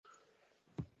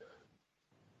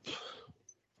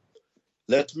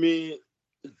Let me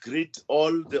greet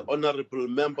all the honorable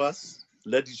members,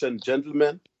 ladies and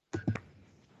gentlemen.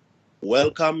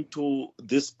 Welcome to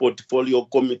this portfolio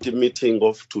committee meeting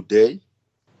of today,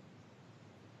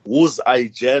 whose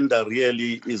agenda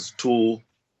really is to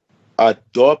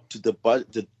adopt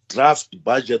the draft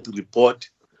budget report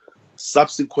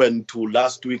subsequent to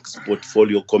last week's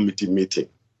portfolio committee meeting.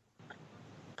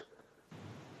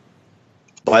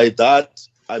 By that,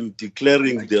 I'm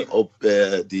declaring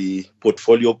the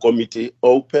portfolio committee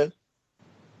open.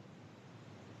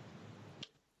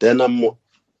 Then I'm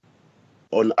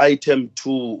on item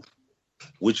 2,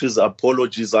 which is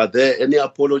apologies. Are there any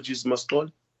apologies, Mastol?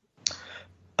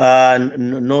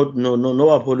 No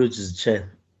apologies,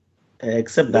 Chair.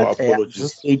 Except No that I'm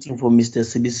just waiting for Mr.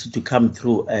 Sibisu to come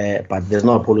through, but there's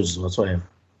no apologies whatsoever.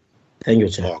 Thank you,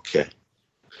 Chair. Okay.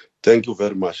 Thank you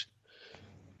very much.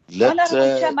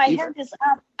 Honorable Chair, my hand is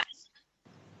up.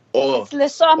 Oh, it's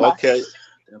Lesoma. Okay.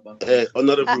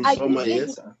 Honorable Soma,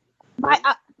 yes.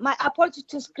 My apology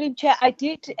to Screen Chair. I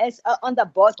did as on the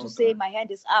board to say my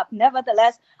hand is up.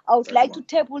 Nevertheless, I would like to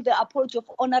table the apology of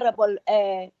Honorable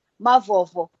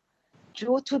Mavovo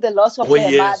due to the loss of her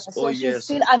mother. So she's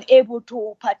still unable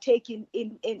to partake in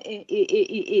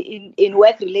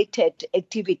work-related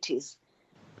activities.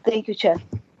 Thank you, Chair.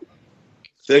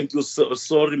 Thank you.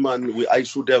 Sorry, man. I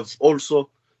should have also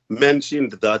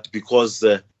mentioned that because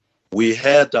we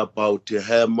heard about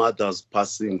her mother's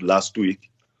passing last week.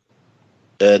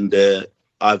 And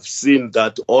I've seen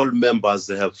that all members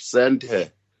have sent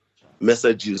her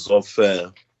messages of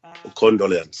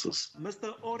condolences.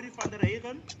 Mr. Ori van der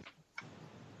Hagen?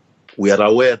 We are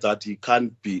aware that she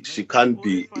can't be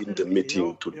in the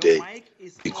meeting today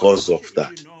because of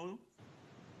that.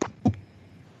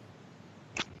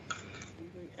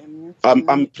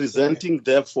 I'm presenting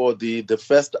therefore the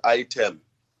first item.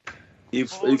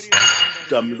 If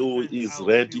Damlu is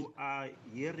ready. You are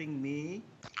hearing me?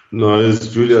 No, it's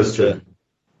Julius, Chair.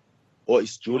 Oh,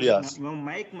 it's Julius. Your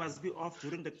mic must be off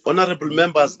during the Honorable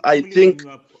members, I think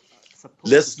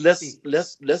let's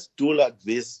do like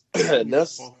this.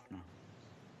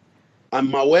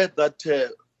 I'm aware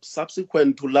that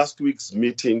subsequent to last week's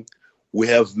meeting, we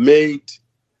have made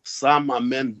some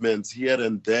amendments here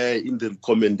and there in the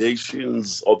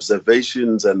recommendations,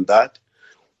 observations, and that.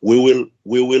 We'll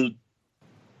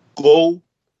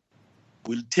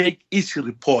take each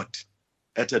report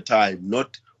at a time,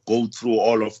 not go through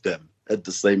all of them at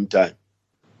the same time.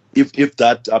 If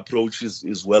that approach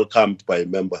is welcomed by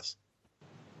members.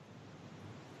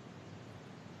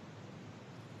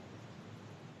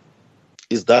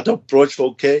 Is that approach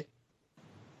okay?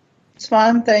 It's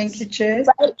fine, thank you, Chair.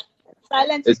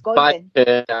 Silence is golden.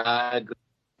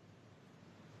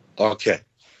 Okay.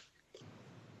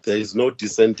 There is no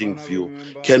dissenting view.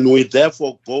 Can we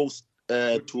therefore go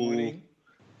to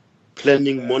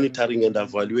planning, monitoring, and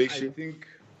evaluation? I think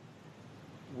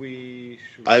we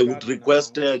should. I would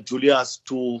request Julius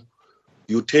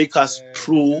you take us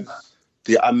through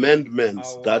the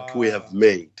amendments that we have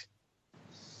made.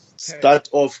 Start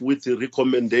off with the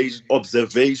recommendation,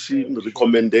 observation,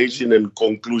 recommendation, and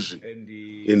conclusion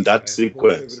in that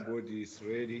sequence. Everybody is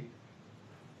ready.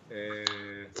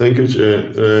 Thank you,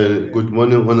 Chair. Good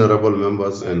morning, honorable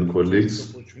members and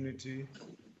colleagues. Opportunity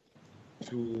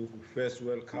to first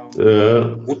welcome.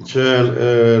 Chair,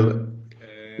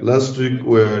 last week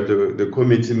the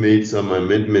committee made some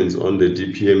amendments on the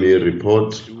DPMA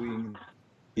report.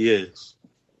 Yes.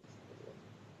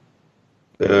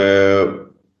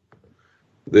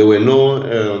 There were no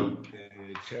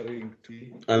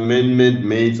amendment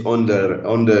made on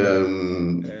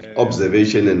the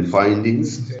observation and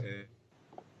findings.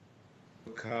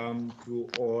 Welcome to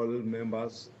all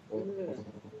members of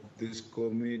this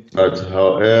committee. But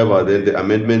however, then the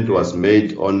amendment was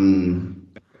made on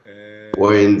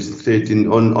point 13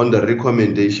 on the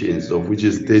recommendations, of which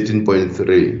is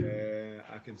 13.3.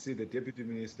 I can see the Deputy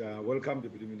Minister. Welcome,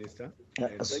 Deputy Minister.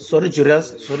 Sorry,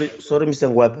 Julius. Sorry, Mr.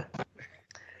 Ngwebe.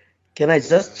 Can I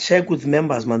just check with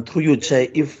members, man, through you, Chair,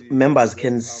 if members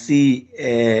can see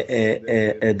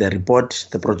the report,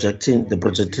 the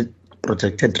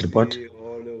projected report?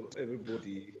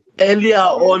 Earlier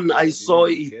on, I saw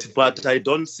it, but I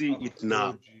don't see it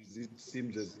now.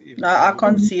 No, I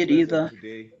can't see it either.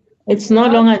 It's no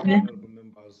longer there.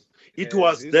 It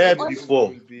was there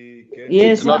before.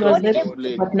 Yes, it was there,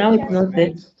 but now it's not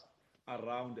there.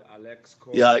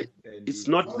 Yeah, it's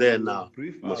not there now.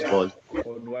 There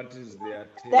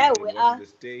we are.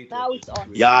 Now it's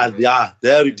on. Yeah,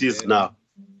 there it is now.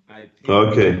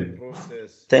 Okay.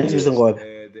 Thank you, Mr. Ngwebe.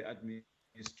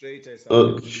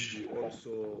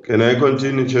 Can I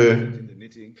continue, Chair?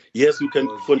 Yes, you can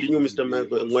continue, Mr.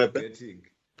 Mwebe.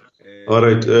 All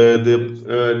right.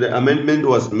 The amendment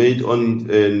was made on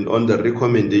the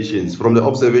recommendations. From the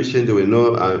observation, there were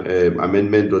no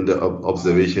amendment on the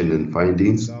observation and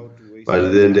findings.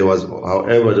 But then there was,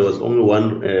 however, there was only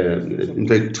one, in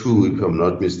fact, two, if I'm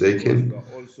not mistaken,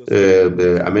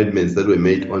 the amendments that were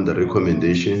made on the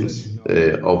recommendations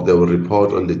of the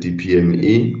report on the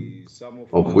DPME,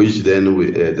 of which then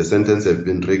the sentence have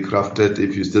been recrafted.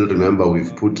 If you still remember,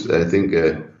 we've put, I think,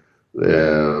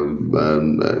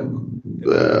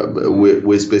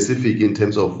 we're specific in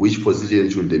terms of which position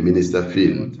should the minister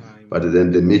fill. But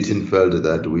then the meeting felt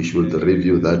that we should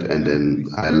review that and then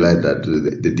highlight that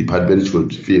the department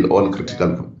should fill all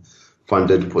critical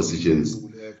funded positions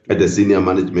at the senior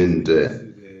management.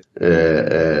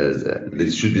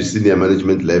 There should be senior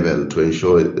management level to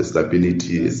ensure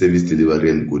stability, service delivery,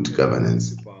 and good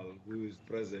governance. Who is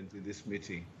present in this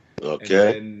meeting?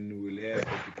 Okay. And then we'll have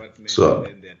the department So,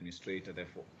 and the administrator.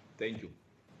 Therefore, thank you.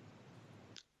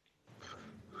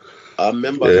 Are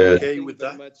members okay with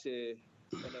that? Thank you very much,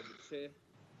 Honorable Chair.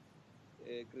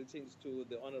 Greetings to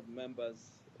the honorable members.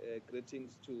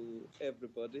 Greetings to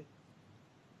everybody.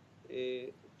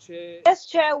 Chair. Yes,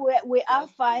 Chair, we are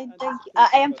fine. Thank you. I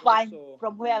am fine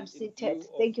from where I'm seated.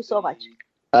 Thank you so much.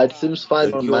 It seems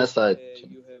fine on my side.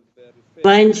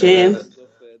 Fine, Chair.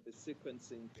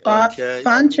 Okay.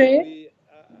 Fine, Chair.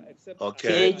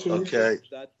 Okay. Okay.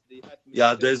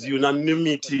 Yeah, there's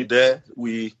unanimity there.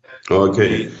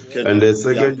 okay. And the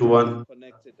second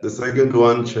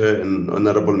one, Chair and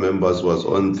honorable members, was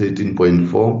on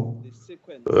 13.4.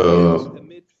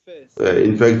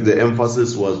 In fact, the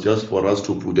emphasis was just for us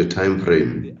to put a time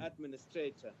frame,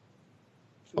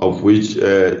 of which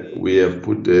we have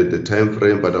put the time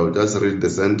frame, but I'll just read the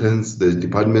sentence. The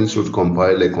department should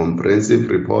compile a comprehensive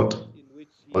report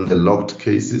on the locked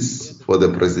cases for the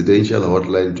presidential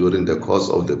hotline during the course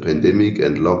of the pandemic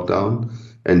and lockdown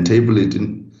and table it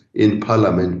in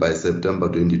Parliament by September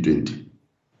 2020.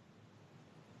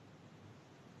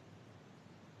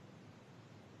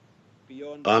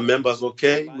 Are members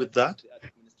okay with that?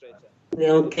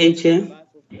 We're okay, Chair.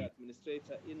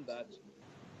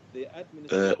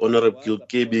 Honorable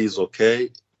Kibi is okay.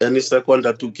 Any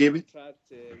seconder to Kibi?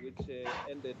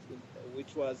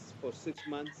 Which was for 6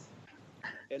 months.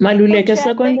 Maluleke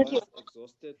second.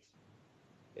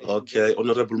 Okay,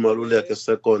 Honorable Maluleke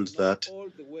seconds that.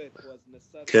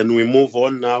 Can we move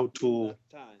on now to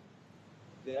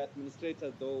the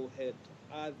administrator, though, had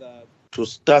other to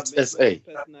start SA?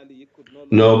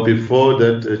 No, before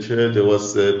that, Chair, there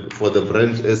was for the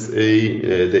brand SA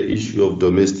the issue of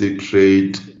domestic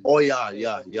trade. Oh yeah.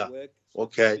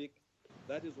 Okay.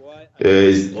 That is why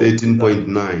it's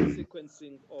 13.9.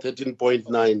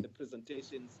 13.9.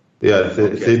 Yeah,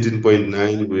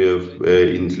 13.9. We have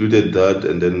included that,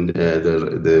 and then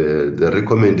the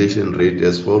recommendation rate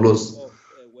as follows.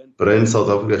 Brand South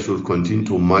Africa should continue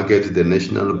to market the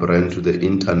national brand to the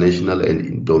international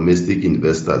and domestic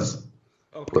investors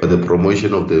for the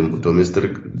promotion of the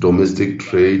domestic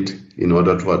trade in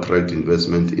order to attract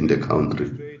investment in the country.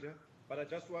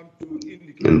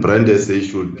 And Brand SA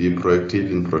should be proactive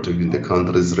in protecting the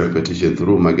country's reputation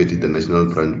through marketing the national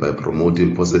brand by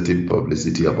promoting positive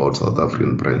publicity about South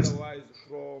African brands. Otherwise,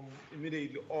 from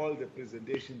immediately all the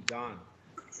presentation done,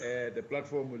 the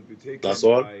platform will be taken by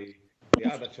the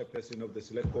other chairperson of the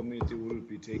select committee will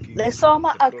be taking the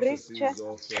Soma agrees, Chair.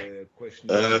 of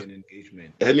questioning and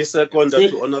engagement. Any seconder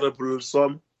to Honorable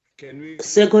Som? Can we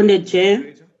Seconded,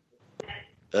 Chair.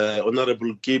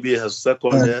 Honorable Kibi has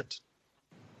seconded.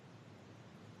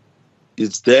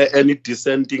 Is there any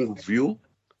dissenting view?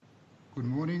 Good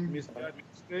morning. Mr.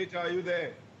 Administrator, are you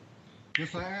there?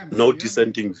 Yes, I am. No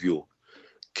dissenting view.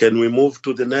 Can we move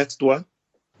to the next one?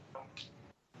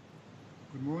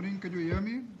 Good morning. Can you hear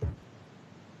me?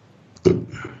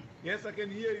 Yes, I can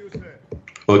hear you, sir.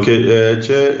 Okay,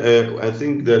 Chair, I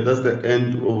think that's the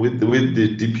end with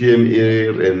the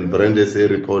DPME and Brand SA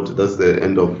report. That's the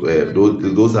end of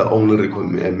those are only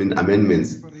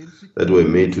amendments that were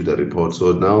made to the report.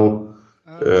 So now.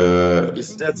 Before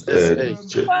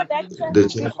that,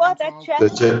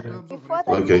 Chair.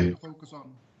 Okay.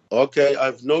 Okay,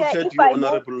 I've noted you,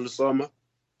 Honorable Soma.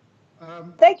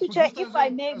 Thank you, Chair. If I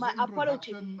may, my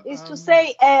apology is to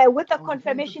say with the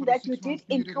confirmation that you did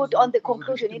include on the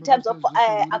conclusion in terms of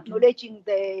acknowledging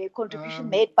the contribution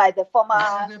made by the former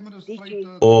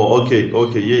DG. Oh,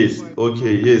 yes,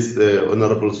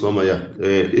 Honorable Soma. Yeah.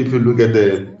 If you look at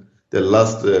the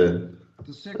last,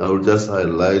 I will just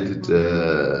highlight it.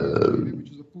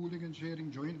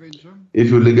 If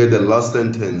you look at the last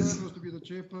sentence,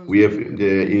 we have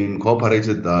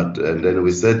incorporated that, and then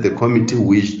we said the committee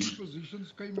wished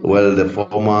Well, the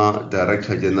former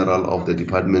Director General of the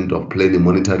Department of Planning,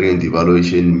 Monitoring and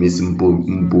Evaluation, Ms.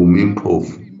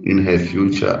 Mbumimpov, in her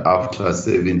future after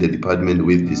serving the department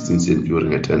with distinction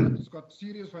during her tenure. It's got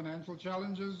serious financial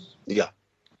challenges. Yeah.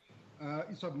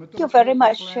 Thank you very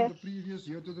much, Chair. The previous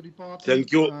year to the department.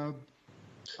 Thank you.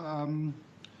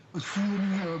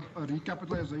 Assuming a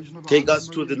recapitalization of take us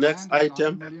to the next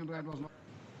item.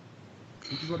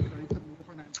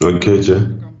 Okay,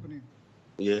 Chair.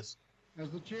 Yes. As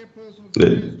the chairperson of the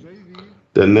PSJV,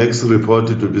 the next report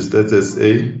to be Stats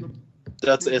SA.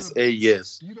 That's SA,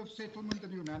 yes. Deed of settlement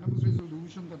and unanimous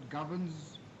resolution that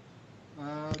governs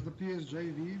the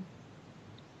PSJV,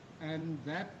 and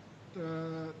that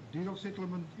deed of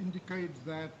settlement indicates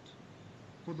that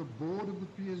for the board of the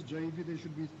PSJV there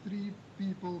should be 3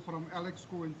 people from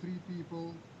Alexco and 3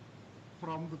 people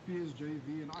from the PSJV.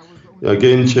 And I was the only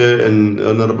again, Chair and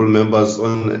honourable members,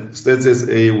 on Stats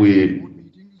SA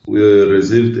we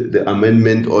received the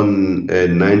amendment on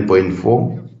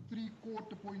 9.4. 3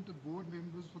 court-appointed board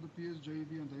members for the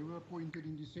PSJV, and they were appointed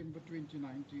in December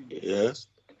 2019. Yes.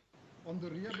 On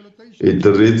the rehabilitation, It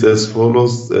reads as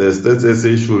follows: Stats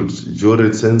SA should,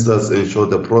 during census, ensure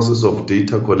the process of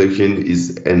data collection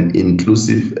is as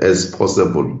inclusive as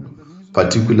possible,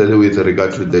 particularly with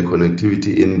regard to the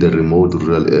connectivity in the remote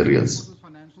rural areas.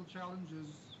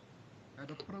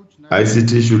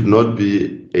 ICT should not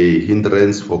be a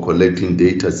hindrance for collecting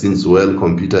data, since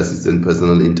computer assisted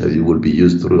personal interview will be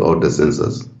used throughout the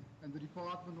census. And the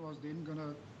department was then going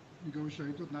to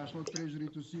negotiate with National Treasury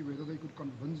to see whether they could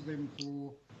convince them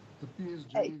for the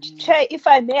PSJV. Chair, if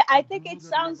I may, I think it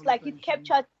sounds like it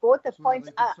captured both the points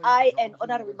I and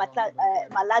Honorable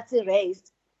Malatsi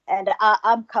raised, and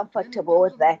I'm comfortable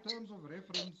with that.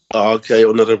 Okay,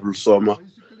 Honorable Soma.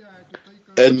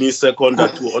 Any seconder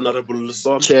to Honorable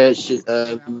Soma? Chair, as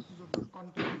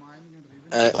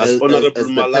Honorable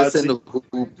the person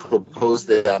who proposed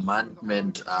the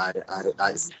amendment, I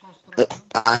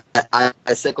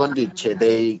second it, Chair.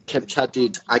 They captured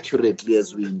it accurately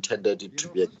as we intended it to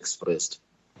be expressed.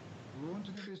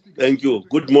 Thank you.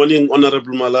 Good morning,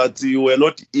 Honorable Malatsi. You were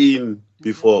not in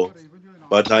before,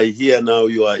 but I hear now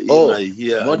you are in. I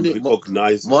hear morning, and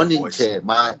recognize. Morning, Chair.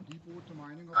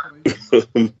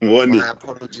 Morning. My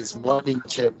apologies. Morning,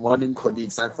 Chair. Morning,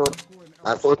 colleagues. I thought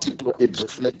it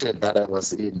reflected that I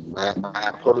was in. My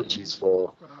apologies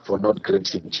for not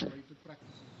greeting, Chair.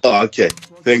 Okay.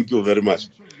 Thank you very much.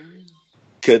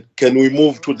 Can we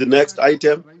move to the next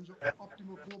item?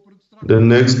 The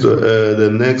next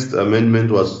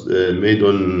amendment was made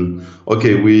on.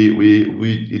 Okay,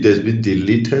 it has been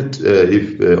deleted.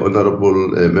 If honourable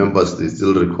members they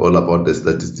still recall about the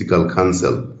Statistical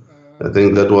Council, I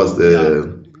think that was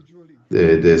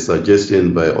the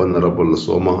suggestion by Honourable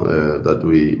Soma that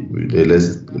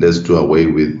let's do away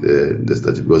with the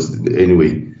statute, because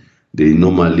anyway they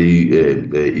normally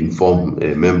inform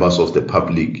members of the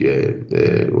public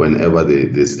whenever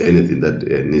there's anything that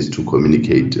needs to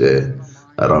communicate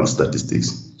around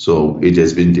statistics. So it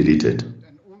has been deleted.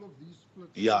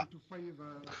 Yeah.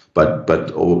 But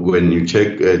when you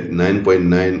check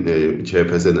 9.9,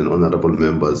 Chairperson and honourable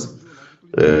members,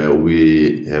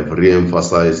 we have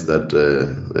re-emphasized that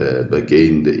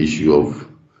again the issue of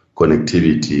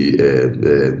connectivity.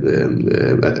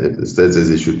 States as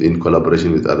it should, in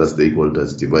collaboration with other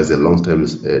stakeholders, devise a long-term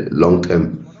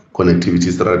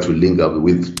connectivity strategy to link up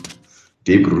with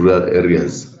deep rural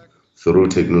areas through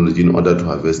technology in order to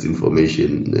harvest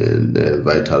information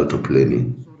vital to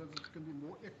planning.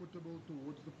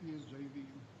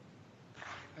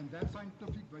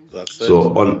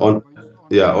 So on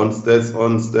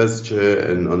stats,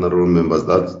 Chair and honourable members,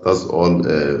 that's all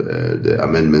the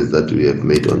amendments that we have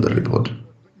made on the report.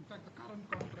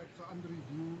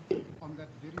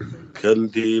 Can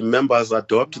the members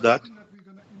adopt that?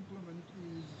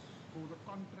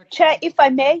 Chair, if I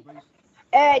may,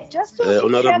 just to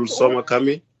Honourable Soma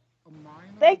Kami.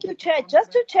 Thank you, Chair.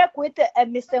 Just to check with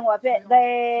Mr.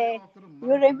 Ngwabe,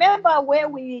 you remember where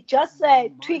we just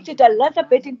tweaked it a little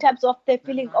bit in terms of the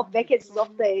filling of vacancies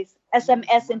of the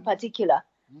SMS in particular.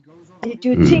 Did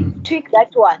you tweak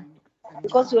that one?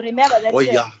 Because you remember that. Oh,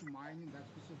 yeah.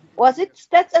 Was it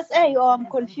Stats SA or I'm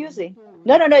confusing?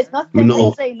 No, it's not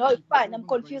Stats SA. No, it's fine. I'm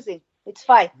confusing. It's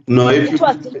fine. No, if you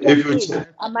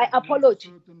my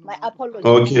apology.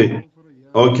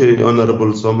 Okay,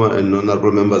 Honourable Soma and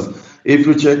honourable members. If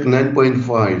you check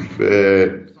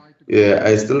 9.5,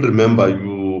 I still remember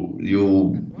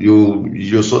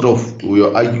you sort of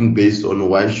were arguing based on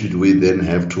why should we then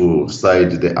have to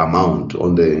cite the amount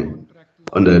on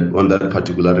that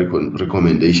particular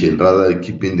recommendation, rather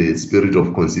keeping the spirit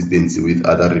of consistency with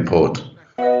other report.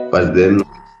 But then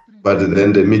But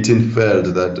then the meeting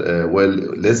felt that, well,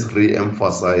 let's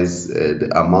re-emphasize the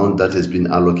amount that has been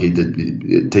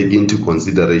allocated, take into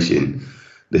consideration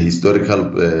the historical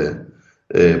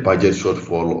budget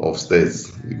shortfall of states,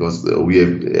 because we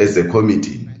have, as a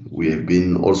committee, we have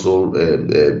been also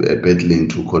battling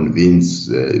to convince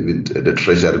even the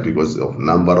Treasury, because of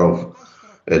number of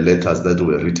letters that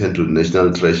were written to the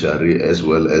National Treasury as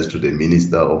well as to the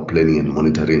Minister of Planning and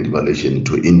Monitoring and Evaluation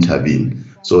to intervene.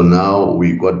 So now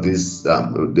we got this,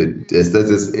 the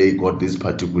SSA got this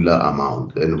particular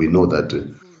amount, and we know that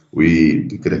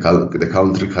the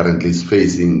country currently is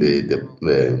facing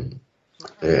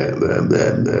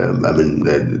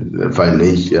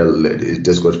financial, it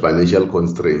just got financial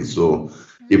constraints. So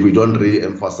if we don't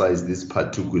re-emphasize this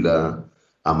particular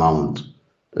amount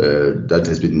that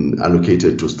has been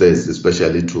allocated to states,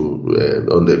 especially to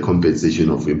on the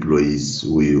compensation of employees,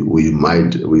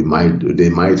 they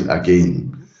might again.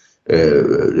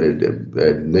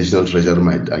 The National Treasury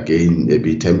might again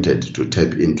be tempted to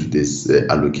tap into this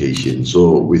allocation.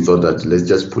 So we thought that let's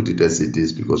just put it as it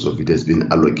is, because of it has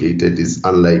been allocated. It's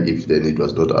unlike if then it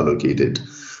was not allocated,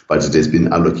 but it has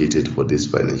been allocated for this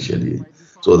financial year.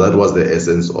 So that was the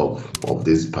essence of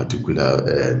this particular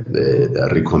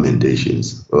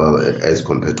recommendations as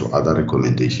compared to other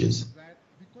recommendations.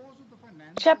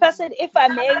 Chairperson, if I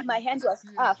may, my hand was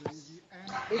up.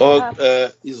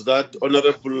 Is that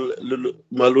Honorable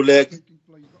Maluleke?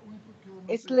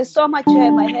 It's Lesoma,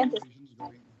 Chair. My hand is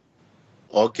up.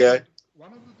 Okay.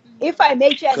 If I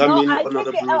may, Chair. Come No, in,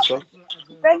 Honorable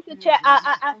thank you, Chair.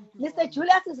 Mr.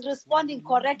 Julius is responding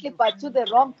correctly, but to the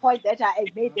wrong point that I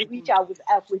made, which I would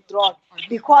have withdrawn.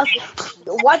 Because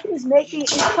what he's making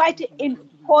is quite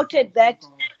important that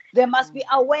they must be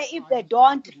aware if they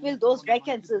don't fill those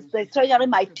vacancies, the Treasury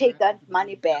might take that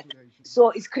money back.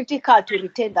 So it's critical to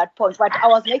retain that point. But I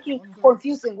was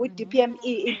confusing with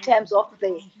DPME in terms of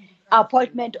the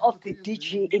appointment of the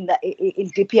DG in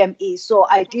DPME. So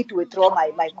I did withdraw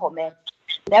my comment.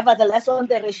 Nevertheless, on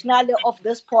the rationale of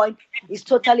this point, is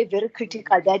totally very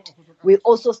critical that we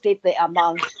also state the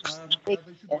amount.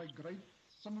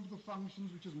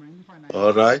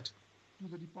 All right.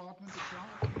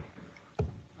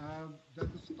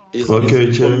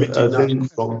 Okay, Chair. I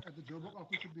think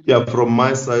from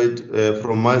my side,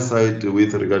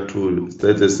 with regard to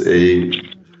status A,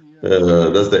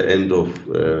 that's the end of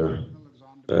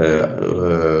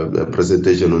the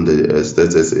presentation on the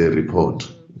status A report.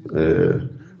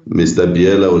 Mr.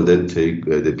 Biela will then take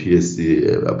the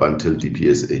PSC up until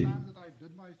DPSA.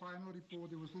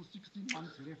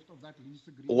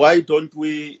 Why don't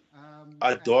we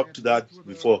adopt that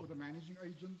before?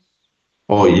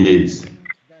 Oh, yes.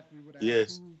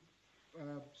 Yes.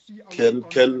 Can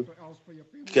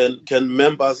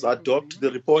members adopt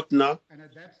the report now?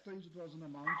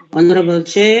 Honorable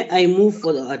Chair, I move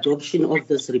for the adoption of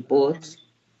this report.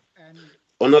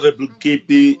 Honorable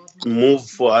Kibi, move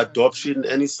for adoption.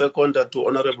 Any seconder to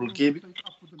Honorable Kibi?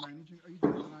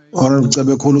 Honorable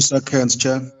Tsebekulu seconds,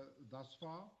 Chair.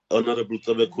 Honorable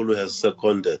Tsebekulu has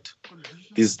seconded.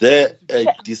 Is there a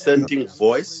dissenting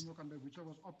voice?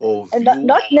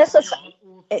 Not necessarily.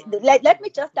 Let me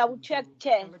just double check,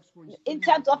 Chair. In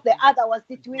terms of the other ones,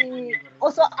 did we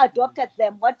also adopted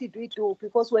them? What did we do?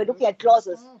 Because we're looking at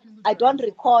clauses. I don't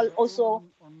recall also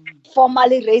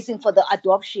formally raising for the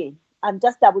adoption. I'm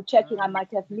just double checking. I might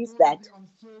have missed that.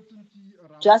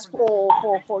 Just to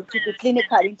be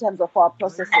clinical in terms of our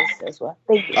processes as well.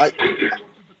 Thank you.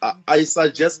 I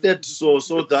suggested so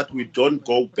that we don't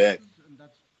go back.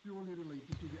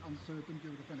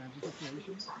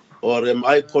 Or am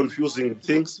I confusing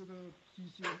things?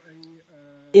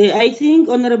 I think,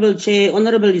 Honorable Chair,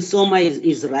 Honorable Isoma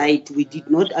is right. We did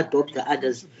not adopt the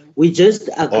others. We just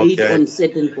agreed on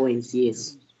certain points.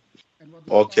 Yes.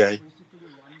 Okay.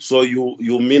 So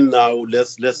you mean now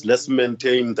let's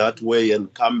maintain that way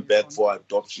and come back for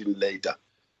adoption later?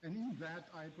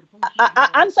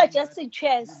 I'm suggesting,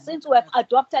 Chair, since we have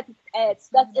adopted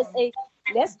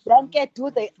let's blanket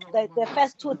do the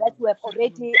first two that we have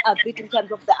already agreed in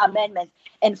terms of the amendment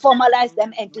and formalize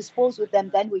them and dispose with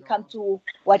them. Then we come to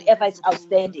whatever is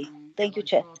outstanding. Thank you,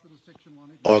 Chair.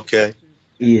 Okay.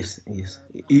 Yes.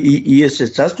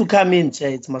 Just to come in,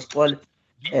 Chair, it's Mascol,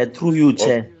 through you,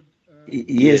 Chair.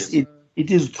 Yes, it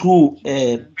is true.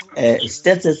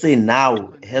 Status A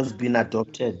now has been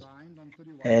adopted.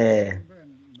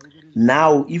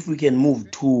 Now, if we can move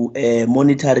to planning,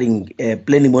 monitoring,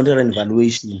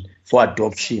 evaluation for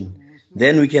adoption,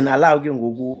 then we can allow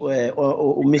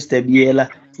Mr. Biela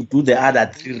to do the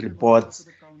other three reports,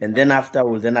 and then after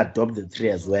we'll then adopt the three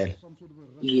as well.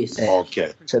 Yes.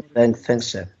 Okay. Thanks,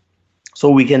 sir. So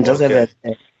we can just have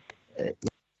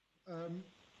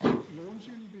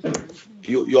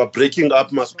You are breaking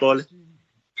up, Mascole.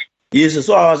 Yes,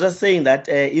 so I was just saying that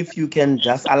if you can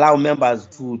just allow members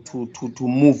to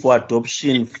move for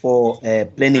adoption for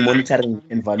planning, monitoring,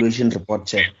 and evaluation report,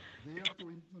 Chair.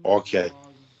 Okay.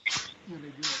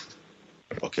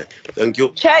 Okay. Thank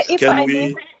you. Chair, if can I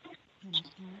we,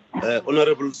 may.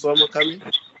 Honorable Soma coming?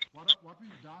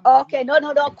 Okay, no,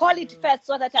 call it first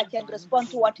so that I can respond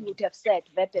to what you would have said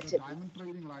verbatim.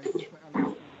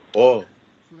 Oh.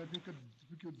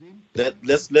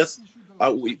 Let's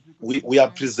we are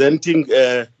presenting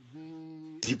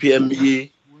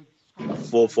DPME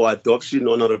for adoption,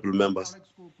 honorable members.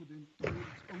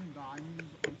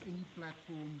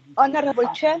 Honorable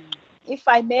Chair, if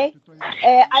I may,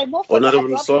 I move for Honorable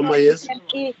the adoption Soma, of yes.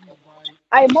 DPME.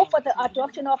 I move for the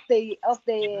adoption of the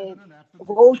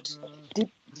vote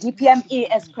DPME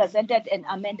as presented and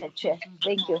amended, Chair.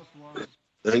 Thank you.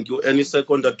 Thank you. Any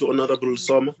second to Honorable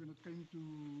Soma?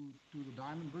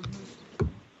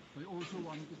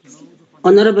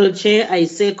 Honorable Chair, I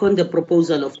second the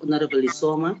proposal of Honorable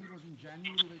Isoma.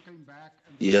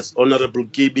 Yes, Honorable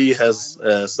Kibi has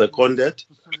seconded.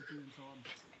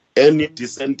 Any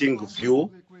dissenting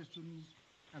view?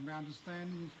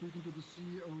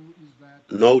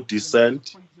 No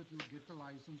dissent.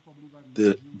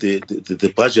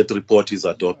 The budget report is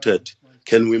adopted.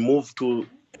 Can we move to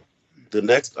the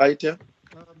next item?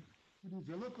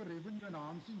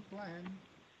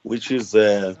 Which is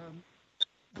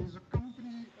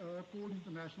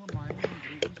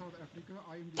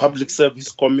Public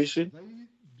Service Commission.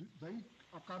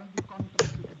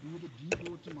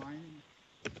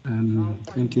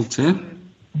 Thank you, Chair.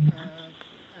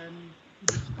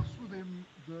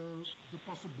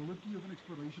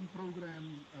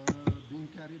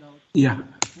 Yeah.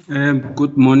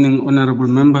 Good morning, honorable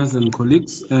members and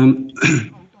colleagues.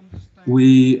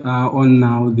 We are on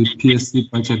now the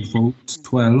PSC budget vote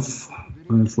 12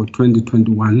 for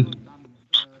 2021.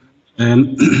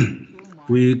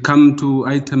 We come to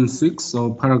item 6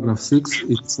 or paragraph 6.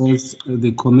 It says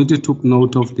the committee took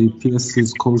note of the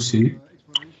PSC's caution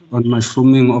on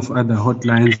mushrooming of other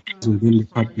hotlines within the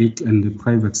public and the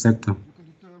private sector,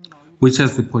 which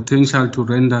has the potential to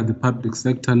render the public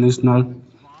sector national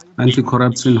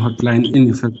anti-corruption hotline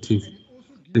ineffective.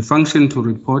 The function to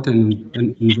report and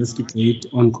investigate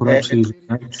on corruption.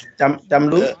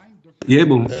 Tamlu?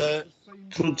 Yebo.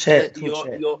 True chair.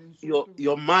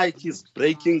 Your mic is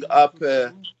breaking up.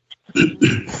 And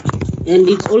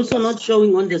it's also not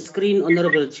showing on the screen,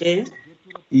 Honorable Chair.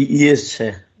 Yes,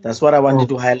 Chair. That's what I wanted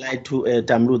to highlight to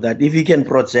Tamlu, that if he can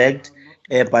project,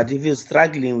 but if he's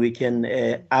struggling, we can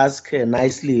ask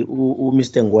nicely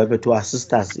Mr. Ngwebe to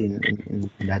assist us in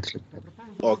that report.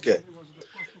 Okay.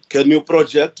 Can you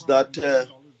project that, there.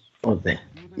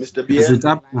 Mr. B? Is it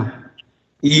up?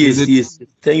 Yes.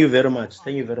 Thank you very much.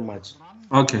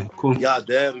 Okay, cool. Yeah,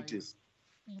 there it is.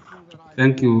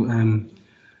 Thank you.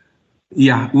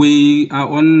 Yeah, we are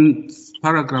on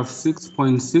paragraph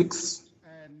 6.6.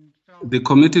 The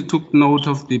committee took note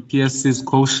of the PSC's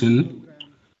caution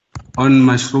on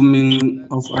mushrooming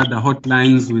of other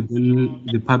hotlines within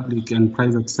the public and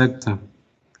private sector,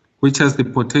 which has the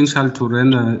potential to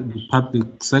render the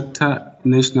public sector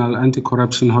national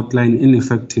anti-corruption hotline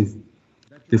ineffective.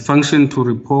 The function to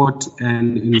report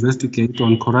and investigate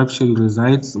on corruption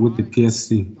resides with the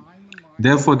PSC.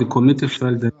 Therefore, the committee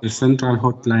felt that the central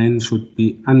hotline should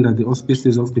be under the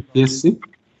auspices of the PSC.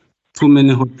 Too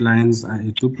many hotlines are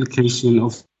a duplication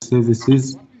of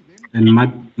services and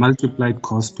multiplied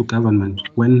costs to government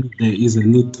when there is a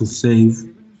need to save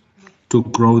to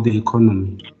grow the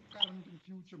economy.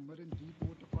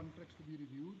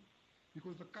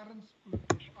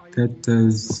 That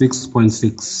is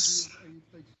 6.6.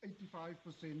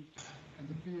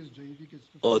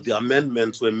 Oh, the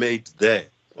amendments were made there.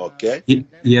 Okay.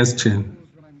 Yes, Chair.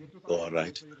 All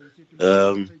right.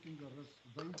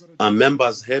 Are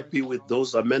members happy with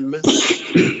those amendments?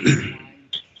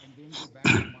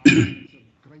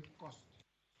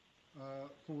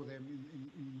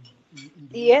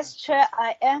 Yes, Chair,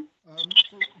 I am.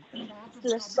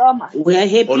 Soma. We are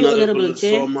happy, Honorable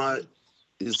Chair. Soma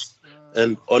is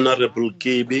and Honorable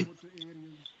Kibi.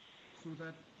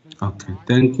 Okay,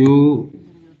 thank you.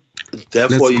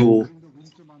 Therefore, you.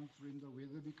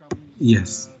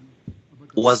 Yes.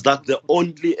 Was that the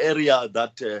only area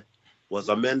that was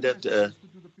amended?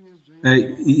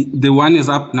 The one is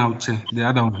up now, Chair. The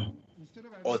other one.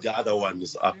 Oh, the other one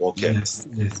is up. Okay. Yes.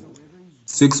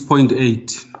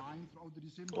 6.8.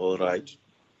 All right.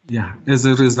 Yeah. As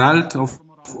a result of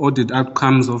audit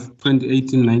outcomes of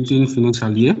 2018-19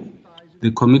 financial year,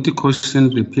 the committee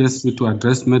cautioned the PSC to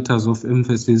address matters of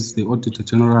emphasis the Auditor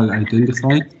General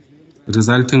identified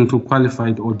resulting to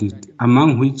qualified audit,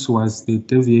 among which was the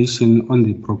deviation on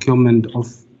the procurement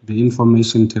of the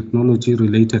information technology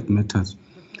related matters,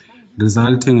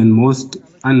 resulting in most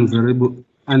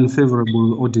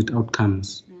unfavorable audit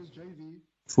outcomes.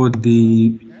 For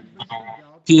the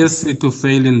PSC to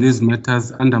fail in these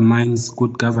matters undermines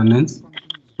good governance,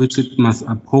 which it must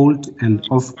uphold and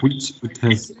of which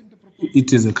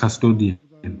it is a custodian.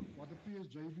 What the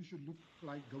PSJV should look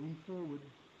like going forward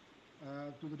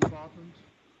to the department.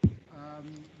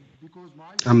 Because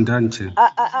I'm done, Chair.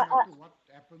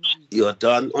 You're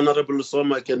done. Honorable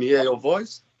Soma, I can hear your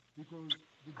voice.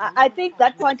 I think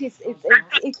that point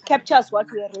it captures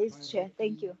what we raised, Chair.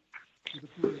 Thank you.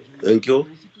 Thank you.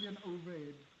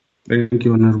 Thank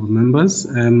you, honorable members.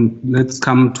 Let's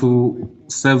come to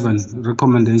 7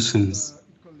 recommendations.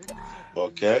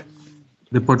 Okay.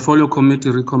 The Portfolio Committee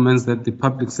recommends that the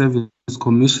Public Service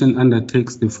Commission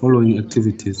undertakes the following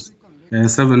activities.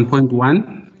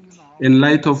 7.1. In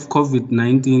light of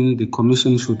COVID-19, the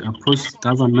Commission should approach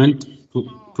government to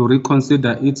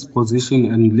reconsider its position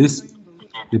and list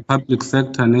the Public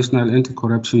Sector National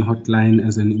Anti-Corruption Hotline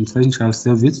as an essential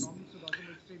service.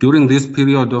 During this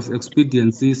period of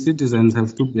expediency, citizens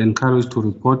have to be encouraged to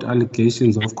report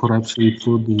allegations of corruption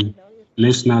through the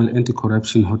National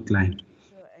Anti-Corruption Hotline.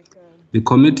 The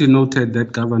committee noted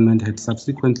that government had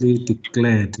subsequently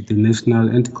declared the National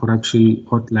Anti-Corruption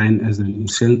Hotline as an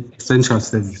essential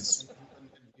service.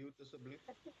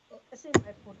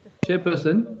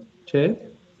 Chairperson, Chair.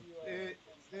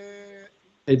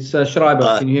 It's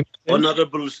Schreiber. Can you hear me?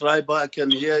 Honorable Schreiber, I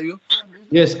can hear you.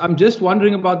 Yes, I'm just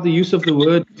wondering about the use of the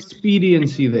word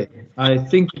expediency there. I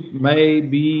think it may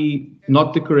be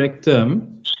not the correct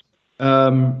term.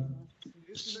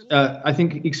 I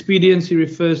think expediency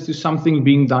refers to something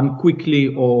being done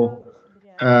quickly or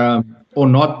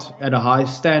not at a high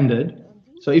standard.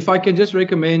 So if I can just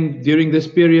recommend during this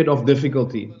period of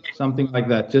difficulty, something like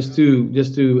that, just to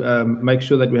make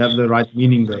sure that we have the right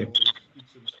meaning there.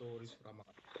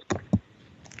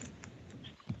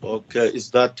 Okay,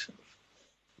 is that?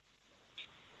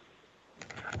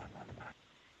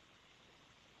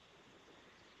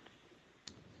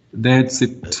 That's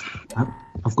it.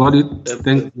 I've got it.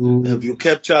 Thank you. Have you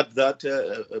captured that,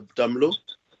 Tamlu?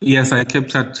 Yes, I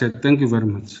captured it. Thank you very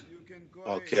much.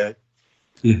 Okay.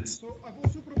 Yes.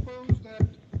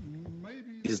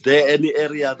 Is there any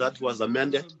area that was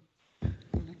amended?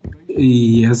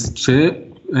 Yes, Chair.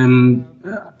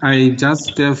 I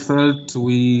just felt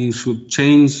we should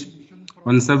change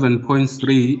on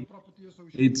 7.3.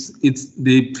 It's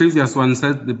the previous one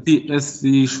said the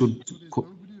PSC should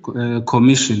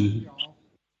commission.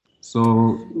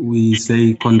 So we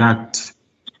say conduct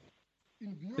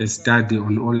a study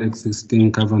on all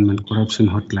existing government corruption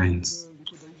hotlines.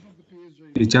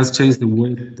 We just changed the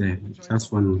word there.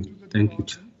 Just one word. Thank you,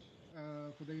 Chair.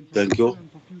 Thank you.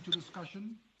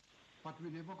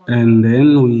 And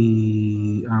then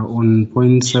we are on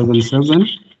 0.77.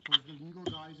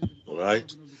 All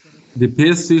right. The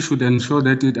PSC should ensure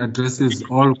that it addresses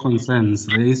all concerns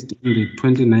raised in the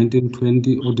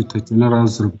 2019-20 Auditor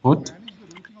General's report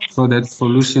so that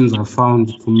solutions are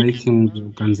found to making the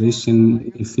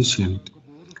organization efficient.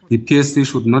 The PSC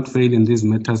should not fail in these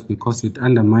matters because it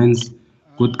undermines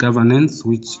good governance,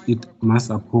 which it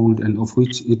must uphold and of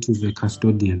which it is a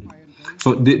custodian.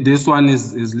 So this one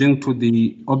is linked to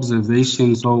the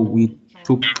observation, so we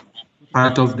took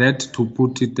part of that to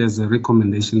put it as a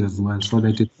recommendation as well, so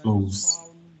that it flows.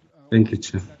 Thank you,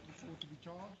 Chair.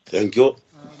 Thank you.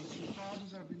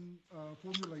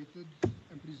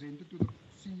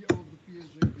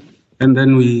 And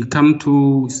then we come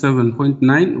to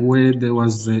 7.9, where there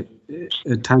was a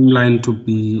timeline to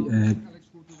be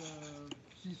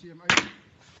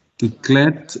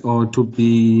declared or to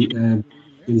be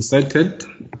inserted.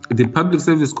 The Public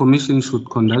Service Commission should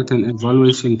conduct an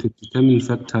evaluation to determine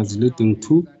factors leading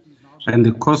to and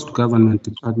the cost government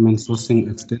department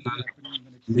sourcing external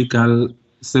legal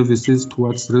services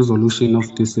towards resolution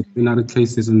of disciplinary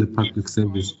cases in the public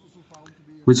service,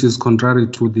 which is contrary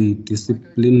to the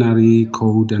disciplinary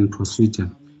code and procedure.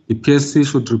 The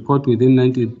PSC should report within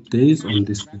 90 days on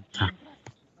this matter.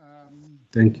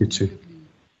 Thank you, Chair.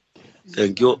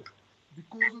 Thank you.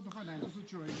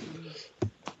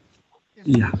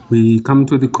 Yeah, we come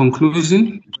to the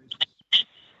conclusion.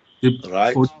 The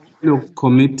Portfolio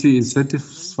Committee is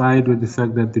satisfied with the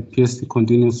fact that the PSC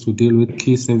continues to deal with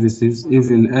key services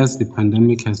even as the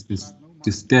pandemic has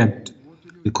disturbed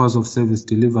the course of service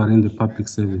delivery in the public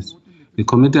service. The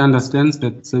committee understands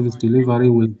that service delivery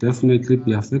will definitely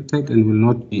be affected and will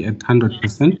not be at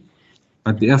 100%,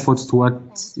 but the efforts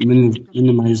towards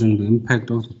minimizing the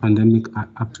impact of the pandemic are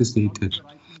appreciated.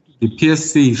 The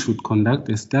PSC should conduct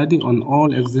a study on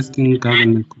all existing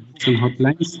government corruption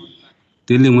hotlines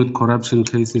dealing with corruption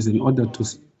cases in order to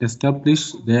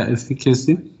establish their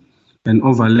efficacy and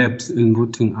overlaps in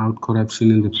rooting out corruption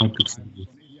in the public service,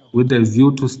 with a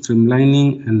view to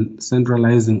streamlining and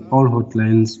centralizing all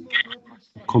hotlines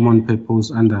for common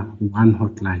purpose under one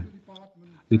hotline.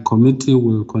 The committee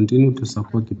will continue to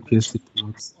support the PSC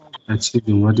towards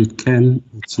achieving what it can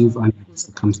achieve under the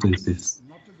circumstances.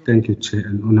 Thank you, Chair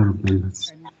and honorable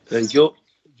members. Thank you.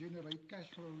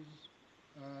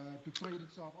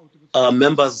 Are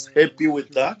members happy with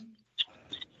that?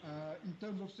 In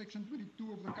terms of Section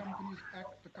 22 of the Companies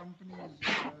Act, the companies...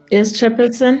 Yes,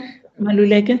 Chairperson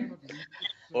Maluleke.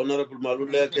 Honorable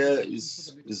Maluleke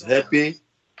is happy.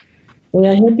 We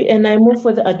are happy, and I move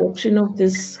for the adoption of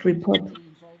this report.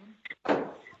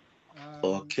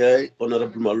 Okay,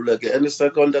 Honorable Maluleke. Any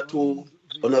seconder to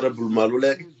Honorable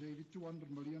Maluleke?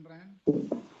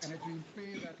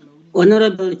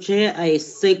 Honorable Chair, I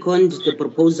second the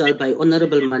proposal by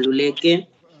Honorable Maluleke.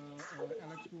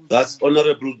 That's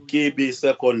Honorable Kibi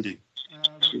seconding.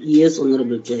 Yes,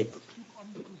 Honorable Chair.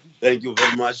 Thank you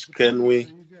very much. Can we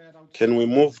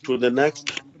move to the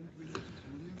next?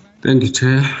 Thank you,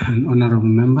 Chair and honorable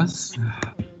members.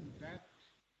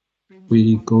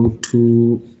 We go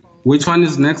to, which one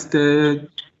is next, Chair?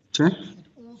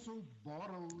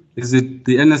 Is it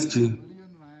the NSG?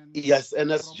 Yes,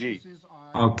 NSG.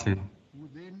 Okay.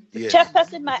 Yes.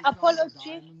 Chairperson, my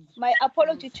apology,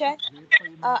 Chair.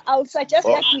 I would suggest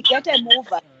that we get a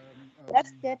mover.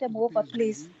 Let's get a mover,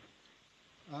 please.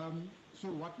 So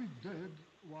what we did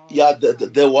was... Yeah,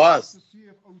 there was.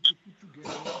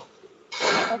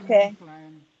 Okay.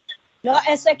 No,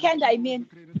 a second, I mean.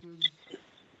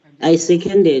 I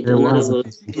seconded, Honorable.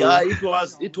 Yeah,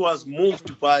 it was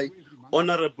moved by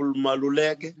Honorable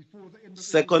Maluleke,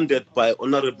 seconded by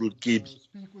Honorable Kibi.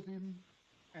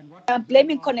 I'm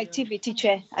blaming connectivity,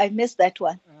 Chair. I missed that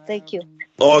one. Thank you.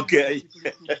 Okay.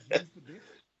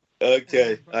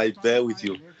 Okay, I bear with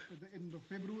you.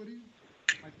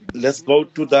 Let's go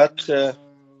to that.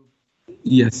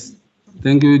 Yes.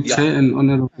 Thank you, Chair and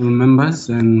honorable members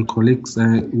and colleagues.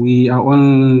 We are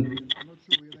on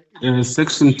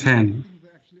Section 10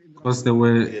 because there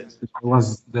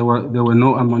were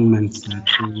no amendments.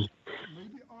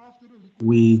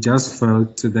 We just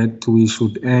felt that we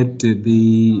should add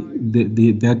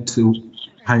that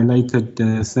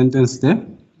highlighted sentence there.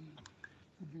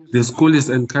 The school is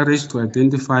encouraged to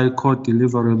identify core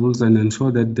deliverables and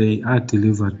ensure that they are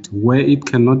delivered. Where it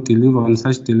cannot deliver on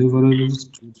such deliverables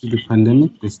due to the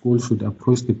pandemic, the school should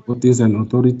approach the bodies and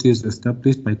authorities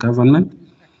established by government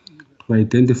to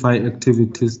identify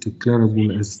activities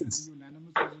declarable as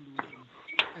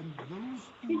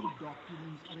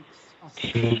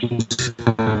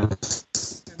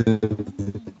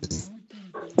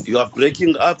You are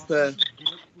breaking up,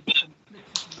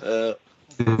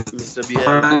 Mr. Biel.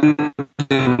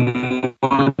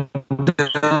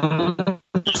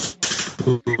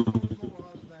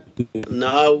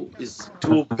 Now is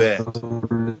too bad.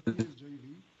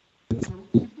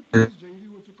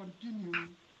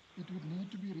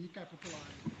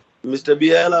 Mr.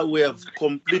 Biela, we have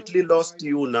completely lost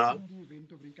you now.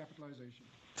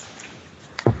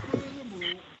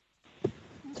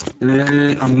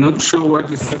 I'm not sure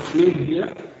what is happening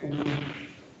here.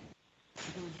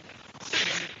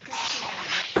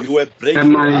 You were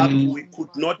breaking up. We could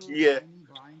not hear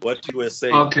what you were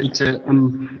saying. Okay,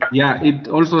 yeah, it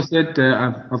also said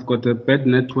I've got a bad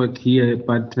network here,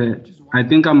 but I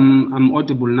think I'm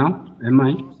audible now. Am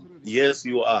I? Yes,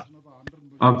 you are.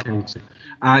 Okay.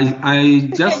 I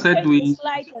just said we.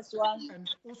 Slide as well.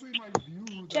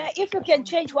 If you can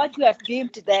change what you have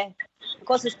deemed there,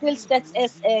 because it still states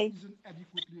as a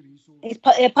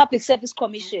public service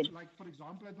commission.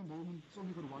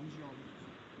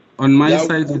 On my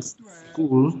side, it's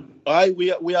school.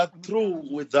 We are through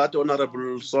with that,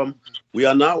 Honorable Som. We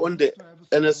are now on the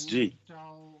NSG.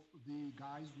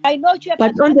 I know, Chair,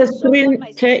 but on the screen,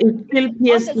 Chair, it's still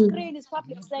PSC. On the screen is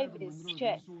public service,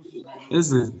 Chair.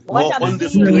 Is it? On the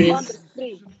screen.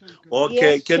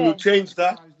 Okay, yes, can Chair. you change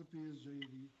that?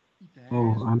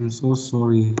 Oh, I'm so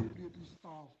sorry.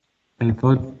 I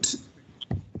thought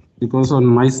because on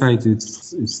my side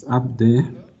it's up there.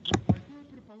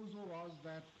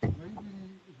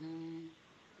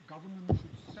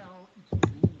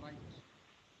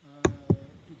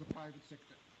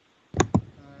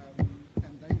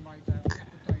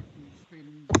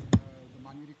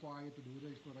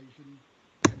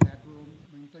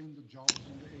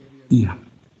 Yeah.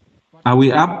 Are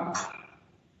we up?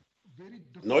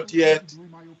 Not yet.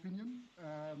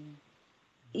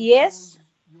 Yes.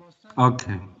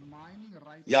 Okay.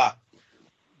 Yeah.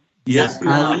 Yes.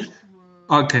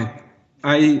 Okay.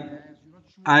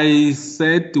 I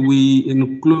said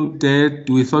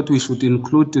we thought we should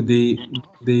include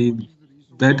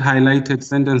that highlighted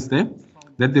sentence there,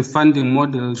 that the funding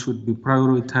model should be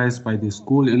prioritized by the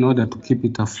school in order to keep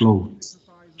it afloat.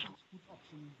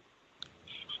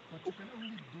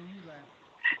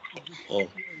 Oh,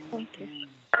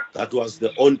 that was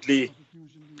the only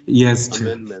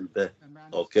amendment there.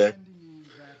 Okay.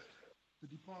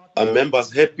 Are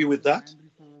members happy with that?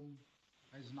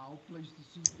 Has now placed the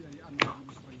CPA under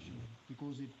administration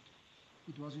because it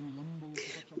was in limbo for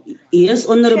such a long time. Yes,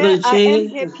 Honorable Chair. I am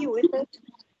happy with it.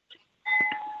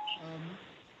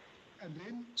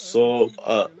 So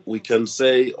we can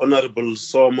say Honorable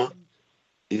Soma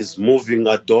is moving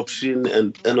adoption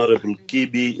and Honorable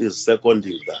Kibi is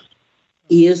seconding that.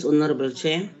 Yes, Honorable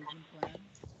Chair.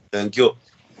 Thank you.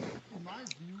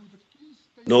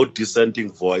 No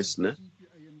dissenting voice, ne?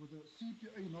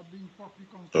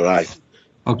 Right.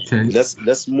 Okay. Let's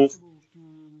move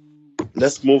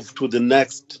to the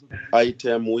next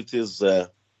item, which is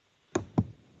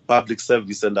public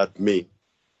service and admin.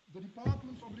 The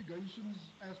department's obligations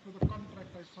as per the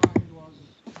contract I signed was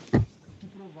to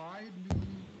provide me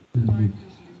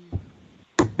timeously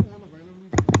all available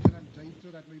information and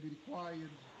data that may be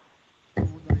required for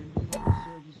the rendering of the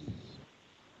services.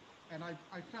 And I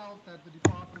felt that the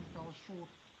department fell short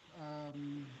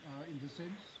in this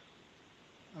sense.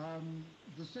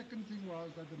 The second thing was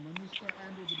that the minister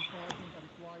and or the department are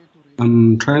required to...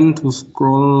 I'm trying to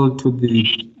scroll to the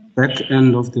back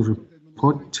end of the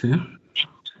report here.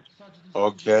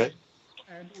 Okay.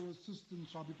 And or assistance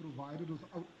shall be provided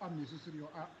without unnecessary or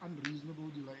unreasonable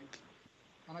delay.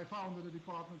 And I found that the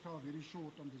department fell very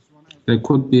short on this one. There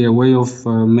could be a way of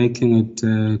making it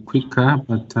quicker,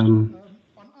 but I'm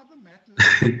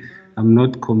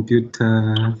not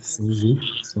computer savvy,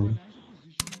 so...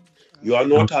 You are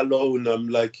not alone, I'm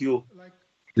like you.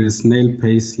 The snail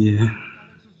pace here.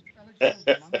 Is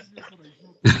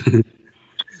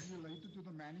related to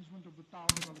the management of the town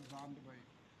of Alexander Bay.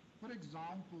 For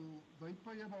example, they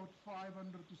pay about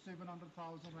 500 to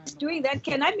 700,000 rand. Doing that,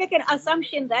 can I make an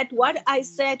assumption that what I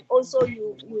said also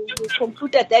you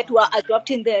concluded that we are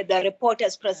adopting the report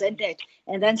as presented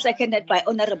and then seconded by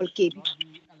Honorable Kibi?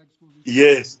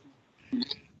 Yes.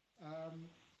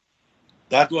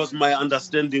 That was my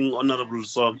understanding, Honorable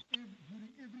Som.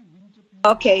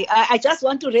 Okay, I just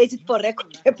want to raise it for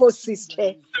record purposes,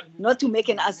 Chair, not to make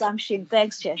an assumption.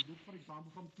 Thanks, Chair.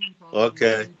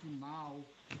 Okay. Now,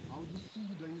 how the sea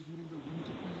days during the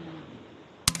winter period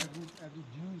have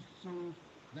reduced, so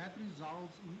that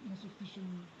results in insufficient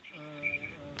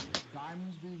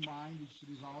diamonds being mined, which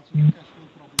results in a cash flow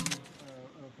problem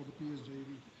for the PSJV.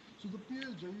 So the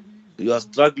PSJV... You are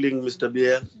struggling, Mr.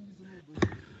 Biel.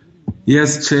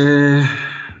 Yes, Chair.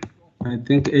 I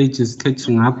think age is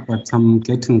catching up, but I'm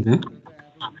getting there.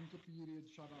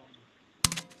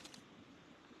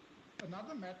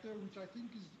 Another matter which I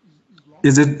think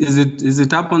is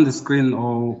it up on the screen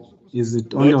or is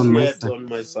it only on my side? Not yet on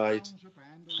my side.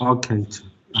 Okay.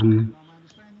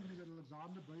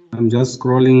 I'm just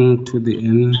scrolling to the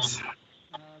end. in 7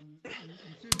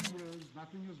 years,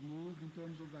 nothing has moved in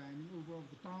terms of the handing over of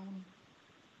the town.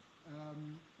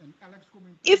 And Alex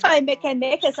If I can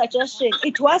make a suggestion,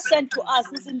 it was sent to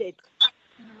us, isn't it?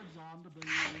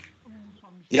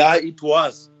 Yeah, it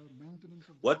was.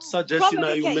 What suggestion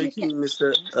are you making,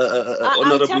 Mr.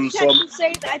 Honorable Som? I'm trying to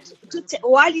say that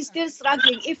while he's still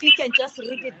struggling, if he can just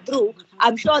read it through,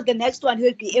 I'm sure the next one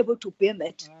he'll be able to beam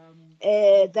it.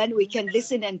 Then we can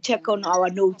listen and check on our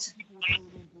notes.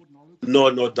 No,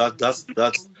 that's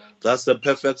a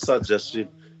perfect suggestion.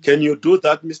 Can you do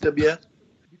that, Mr. Bier?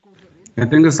 I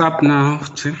think it's up now,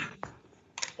 Chair.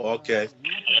 Okay.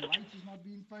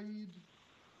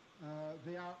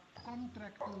 There are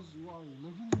contractors who are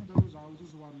living in those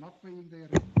houses who are not paying their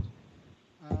rent.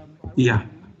 Yeah.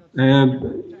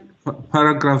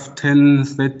 Paragraph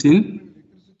 1013.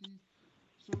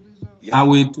 Are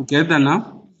we together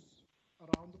now?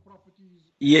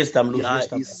 Yes, I'm looking. Yeah,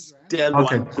 it's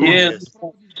okay. Yes.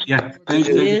 Yeah. Thank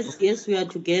you. Yes, we are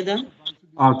together.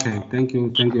 Okay. Thank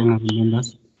you, honourable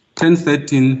members.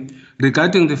 1013.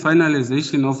 Regarding the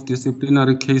finalization of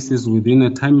disciplinary cases within a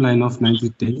timeline of 90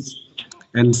 days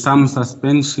and some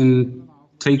suspension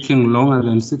taking longer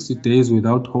than 60 days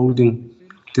without holding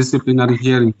disciplinary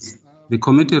hearings, the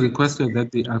committee requested that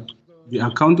the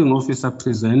accounting officer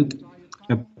present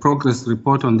a progress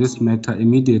report on this matter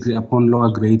immediately upon lower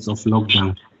grades of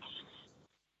lockdown.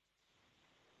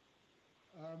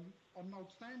 On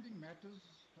outstanding matters,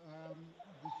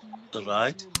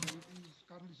 right. is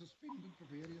currently suspended for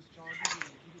various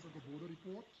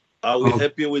Are we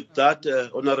happy with that,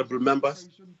 honorable members?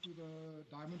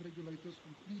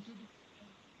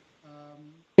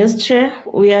 Yes, Chair,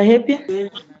 we are happy.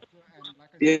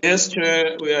 Yes,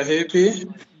 Chair, we are happy.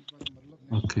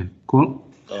 Okay, cool.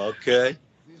 Okay.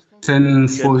 10-4. Can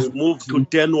we move to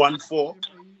 10-14?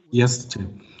 Yes, Chair.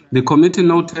 The committee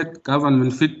noted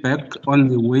government feedback on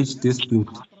the wage dispute.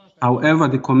 However,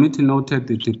 the committee noted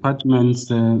the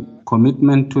department's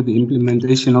commitment to the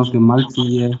implementation of the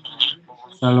multi-year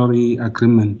salary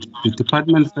agreement. The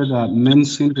department further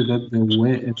mentioned that there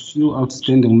were a few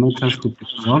outstanding matters to be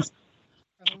resolved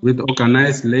with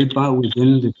organized labor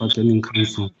within the bargaining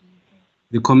council.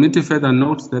 The committee further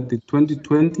notes that the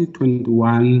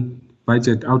 2020-21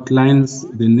 budget outlines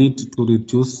the need to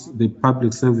reduce the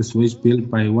public service wage bill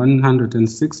by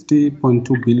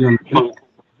 160.2 billion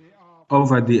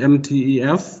over the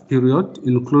MTEF period,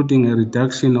 including a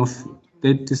reduction of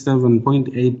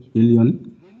 37.8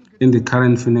 billion in the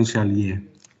current financial year.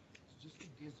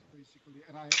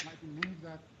 And I believe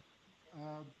that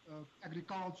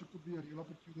agriculture could be a real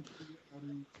opportunity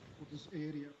for this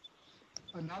area.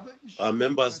 Another issue. Are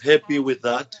members happy with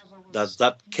that? Does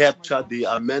that capture the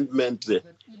amendment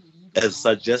as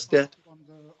suggested?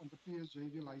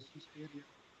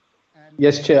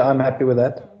 Yes, Chair, I'm happy with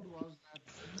that.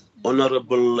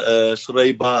 Honorable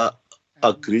Schreiber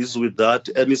agrees with that.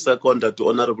 Any seconder to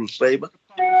Honorable Schreiber?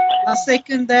 I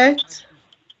second that.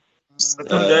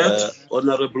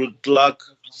 Honorable Clark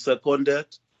seconded.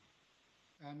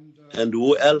 And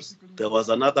who else? There was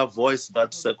another voice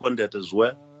that seconded as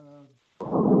well.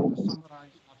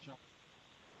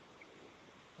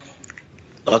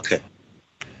 Okay.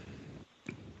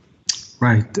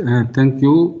 Right. Thank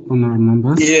you, honorable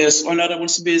members. Yes, Honorable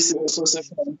Sibisi also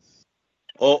second.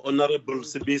 Oh, Honorable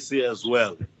Sibisi as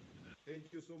well.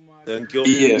 Thank you so much. Thank you.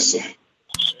 Yes.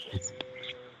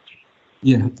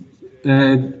 Yeah.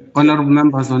 Honorable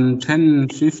members, on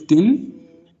 10-15,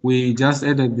 we just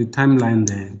added the timeline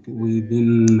there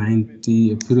within a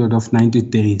period of 90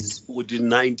 days. Within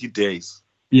 90 days.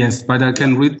 Yes, but I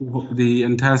can read the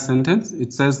entire sentence.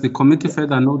 It says the committee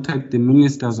further noted the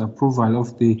minister's approval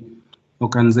of the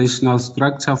organizational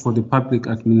structure for the public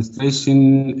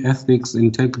administration, ethics,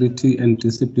 integrity, and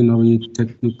disciplinary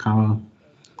technical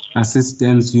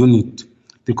assistance unit.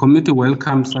 The committee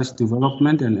welcomes such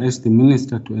development and urged the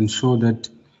minister to ensure that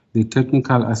the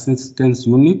technical assistance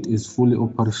unit is fully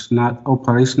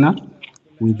operational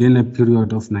within a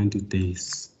period of 90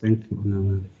 days. Thank you,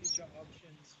 Honorable.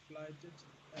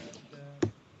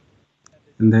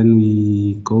 And then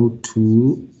we go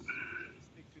to,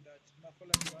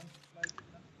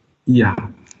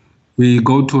 we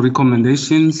go to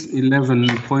recommendations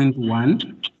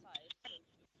 11.1.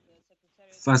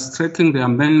 Fast-tracking the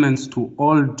amendments to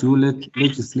all due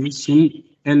legislation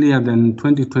earlier than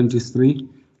 2023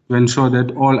 to ensure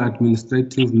that all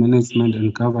administrative, management,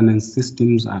 and governance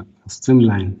systems are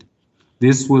streamlined.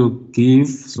 This will give,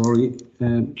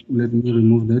 let me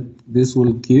remove that. This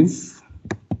will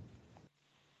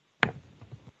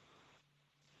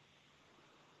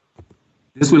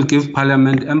give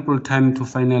Parliament ample time to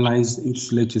finalize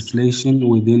its legislation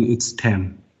within its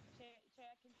term.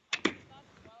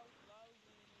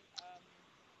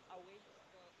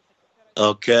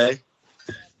 Okay.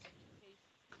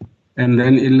 And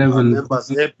then 11. Are members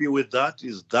happy with that?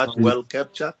 Is that well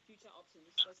captured?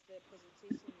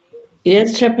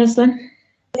 Yes, Chairperson.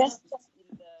 Yes.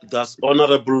 That's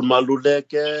Honorable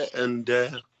Maluleke and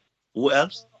who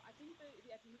else?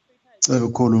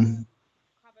 Sebekulu.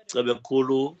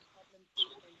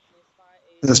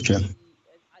 Yes, Chair.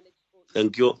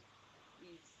 Thank you.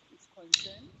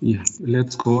 Yeah,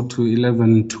 let's go to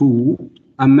 11.2.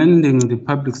 Amending the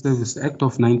Public Service Act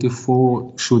of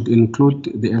 94 should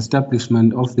include the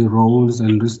establishment of the roles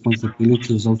and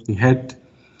responsibilities of the head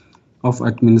of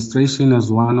administration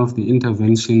as one of the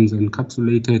interventions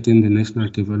encapsulated in the National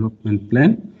Development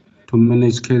Plan to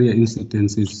manage career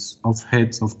incidences of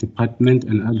heads of department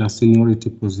and other seniority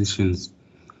positions.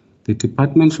 The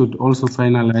department should also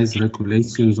finalize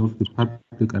regulations of the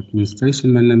Public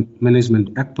Administration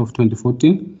Management Act of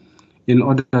 2014 in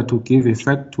order to give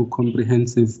effect to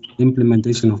comprehensive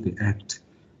implementation of the Act.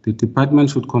 The department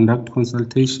should conduct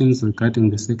consultations regarding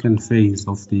the second phase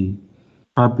of the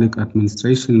Public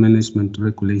Administration Management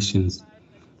Regulations.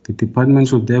 The department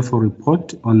should therefore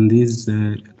report on these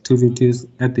activities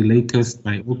at the latest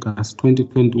by August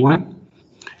 2021.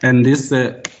 And this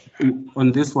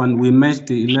on this one, we matched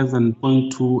the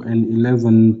 11.2 and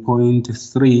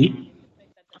 11.3,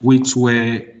 which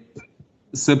were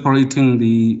separating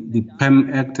the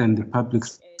PEM Act and the Public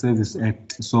Service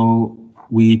Act. So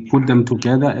we put them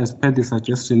together as per the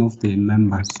suggestion of the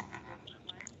members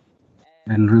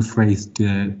and rephrased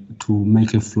to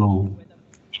make a flow.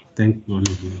 Thank you,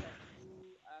 Honorable.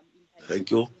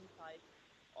 Thank you.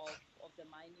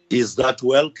 Is that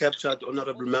well captured,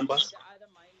 honorable members?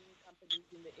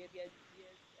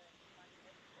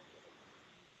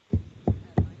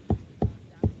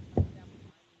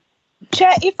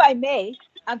 Chair, if I may,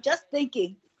 I'm just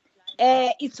thinking,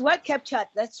 it's well captured,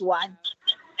 that's one.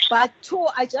 But two,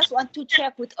 I just want to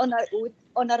check with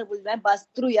honorable members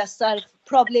through yourself,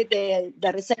 probably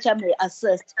the researcher may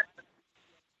assist.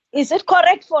 Is it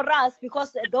correct for us,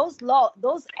 because those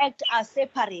acts are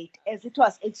separate, as it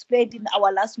was explained in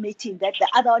our last meeting, that the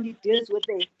other one deals with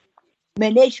the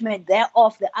management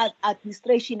thereof, the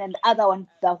administration, and the other one,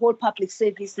 the whole public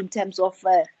service in terms of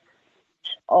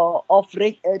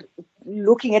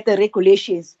looking at the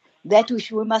regulations, that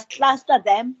we must cluster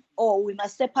them or we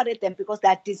must separate them because they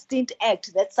are distinct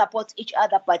acts that support each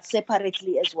other but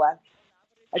separately as well.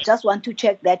 I just want to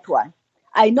check that one.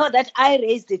 I know that I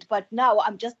raised it, but now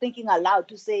I'm just thinking aloud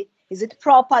to say, is it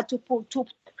proper to put two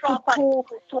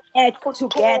acts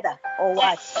together or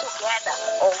what?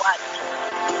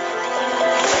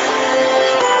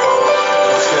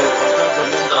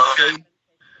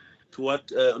 To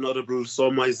what Honorable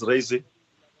Soma is raising?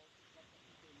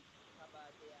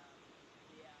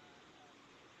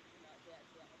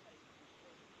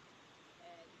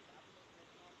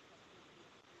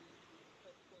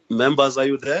 Members, are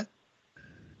you there?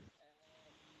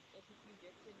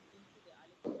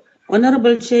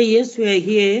 Honorable Chair, yes, we are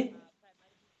here.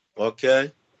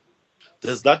 Okay.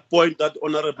 There's that point that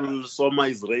Honorable Soma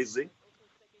is raising.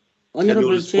 Honorable Can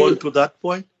you respond Chair, to that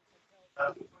point?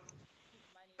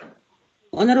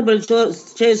 Honorable Chair,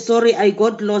 sorry, I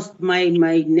got lost. My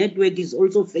network is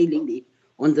also failing me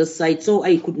on the side, so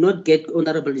I could not get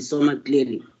Honorable Soma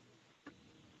clearly.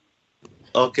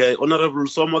 Okay, Honorable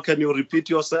Soma, can you repeat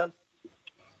yourself?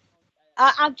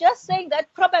 I'm just saying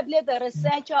that probably the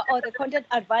researcher or the content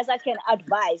advisor can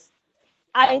advise.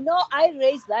 I know I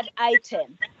raised that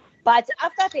item, but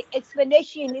after the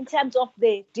explanation in terms of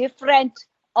the different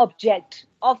object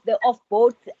of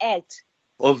both acts,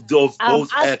 I'm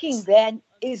asking acts. then,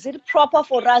 is it proper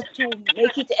for us to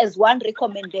make it as one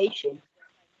recommendation?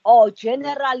 Or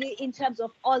generally, in terms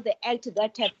of all the acts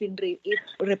that have been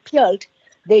repealed,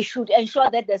 they should ensure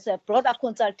that there's a broader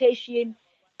consultation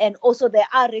and also there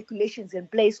are regulations in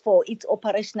place for its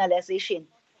operationalization.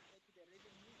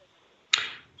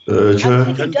 Chair,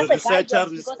 Can the researcher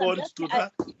respond to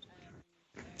that?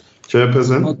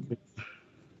 Chairperson?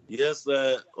 Yes,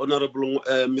 Honorable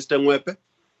Mr. Mwepe.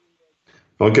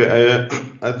 Okay,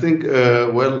 I think,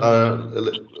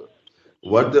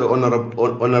 what the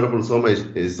Honorable Soma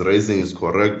is raising is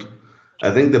correct. I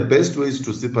think the best way is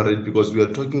to separate, because we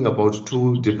are talking about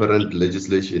two different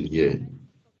legislation here.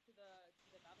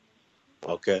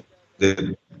 Okay.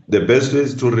 The best way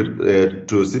is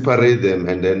to separate them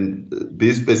and then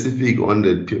be specific on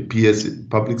the PS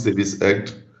Public Service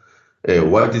Act.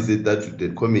 What is it that the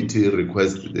committee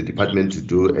requests the department to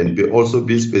do, and also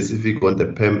be specific on the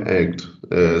PEM Act,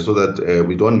 so that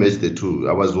we don't match the two.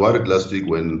 I was worried last week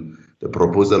when the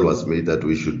proposal was made that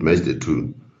we should match the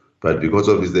two, but because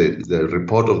of the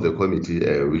report of the committee,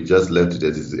 we just left it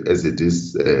as it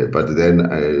is. But then,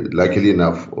 luckily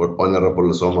enough,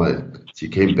 Honorable Soma, she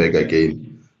came back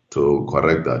again to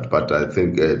correct that. But I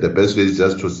think the best way is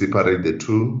just to separate the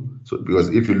two. So, because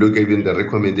if you look, even the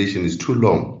recommendation is too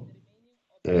long.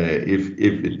 If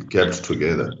it kept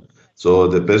together. So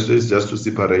the best way is just to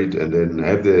separate and then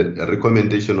have the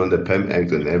recommendation on the PEM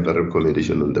Act and have a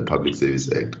recommendation on the Public Service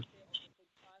Act.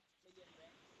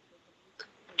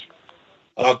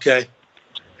 Okay.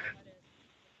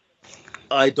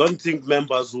 I don't think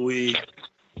members will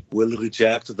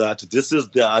reject that. This is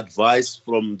the advice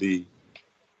from the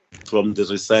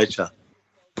researcher.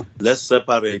 Let's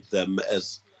separate them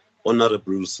as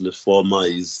Honorable Slefoma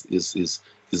is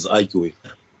arguing.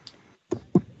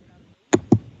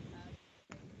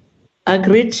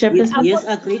 Agreed, Chairperson. Yes,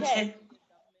 agreed.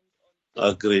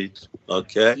 Agreed.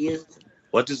 Okay. Yes.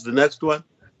 What is the next one?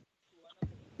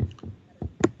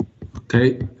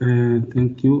 Okay,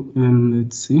 thank you.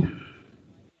 Let's see.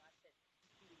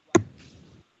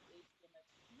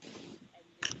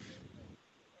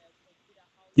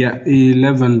 Yeah,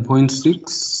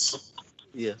 11.6.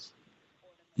 Yes.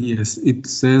 Yes, it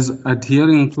says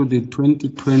adhering to the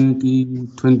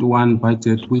 2020-21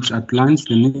 budget, which outlines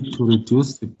the need to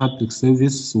reduce the public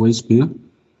service wage bill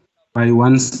by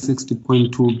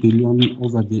 160.2 billion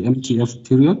over the MTF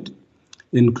period,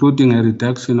 including a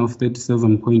reduction of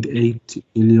 37.8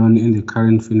 billion in the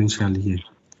current financial year.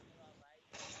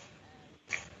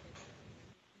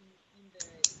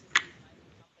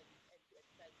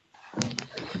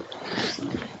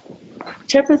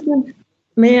 Chairperson,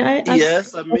 may I ask?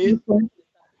 Yes, I mean.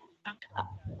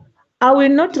 Are we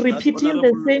not repeating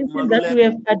the same thing that we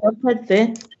have adopted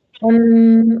there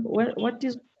on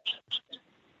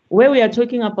where we are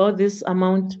talking about this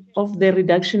amount of the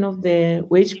reduction of the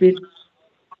wage bill?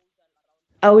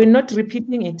 Are we not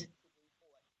repeating it?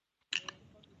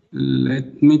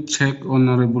 Let me check,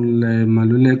 Honorable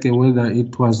Maluleke, whether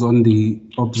it was on the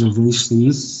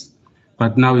observations,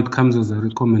 but now it comes as a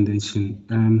recommendation.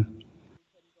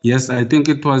 Yes, I think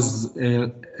it was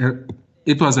an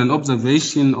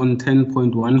observation on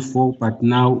 10.14, but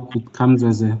now it comes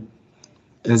as a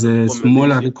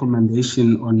smaller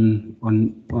recommendation on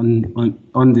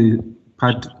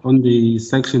the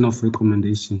section of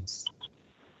recommendations.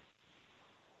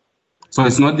 So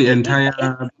it's not the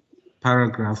entire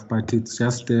paragraph, but it's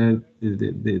just the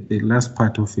last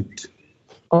part of it.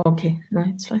 Okay, no,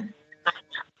 it's fine.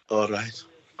 All right.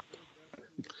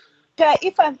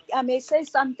 If I may say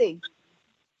something.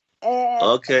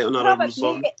 Okay, Honorable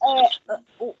probably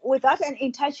without an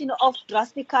intention of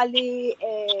drastically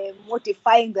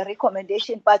modifying the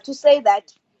recommendation, but to say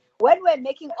that when we're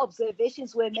making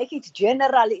observations, we make it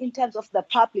generally in terms of the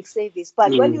public service.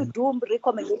 But when you do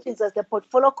recommendations as the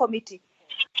portfolio committee,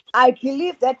 I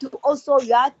believe that also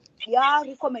your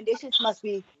recommendations must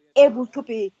be able to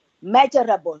be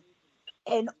measurable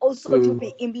and also to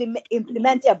be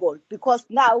implementable, because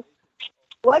now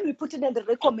when we put it in the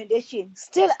recommendation,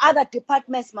 still other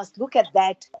departments must look at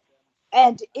that.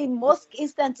 And in most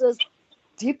instances,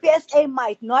 DPSA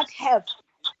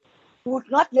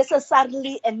would not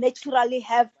necessarily and naturally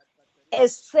have a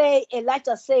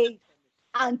larger say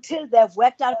until they've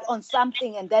worked out on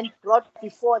something and then brought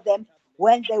before them,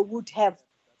 when they would have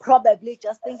probably,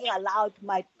 just thinking aloud,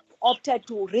 might opted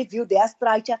to review their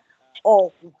structure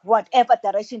or whatever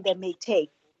direction they may take.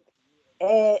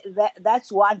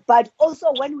 That's one. But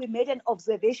also, when we made an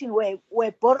observation,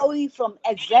 we're borrowing from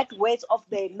exact words of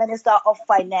the Minister of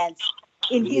Finance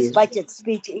in his budget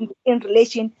speech in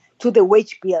relation to the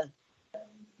wage bill.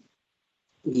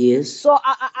 Yes. So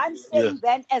I'm saying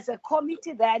then, as a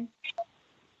committee, then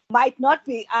might not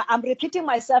be, I'm repeating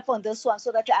myself on this one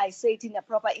so that I say it in a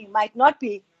proper, it might not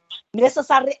be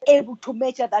necessarily able to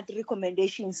measure that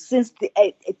recommendation, since the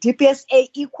DPSA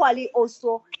equally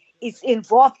also is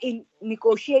involved in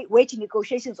wage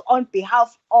negotiations on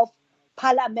behalf of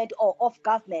Parliament or of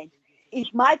government.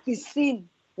 It might be seen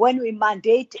when we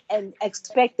mandate and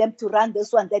expect them to run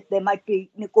this one that they might be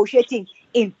negotiating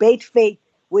in bad faith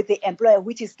with the employer,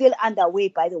 which is still underway,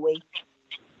 by the way,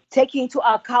 taking into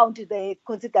account the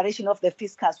consideration of the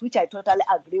fiscus, which I totally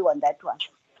agree on that one.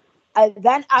 And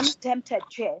then I'm tempted,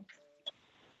 Chair,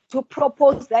 to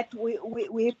propose that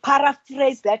we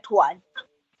paraphrase that one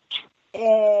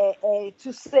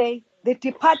to say the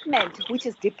department, which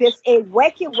is DPSA,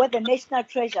 working with the National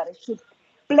Treasury, should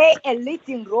play a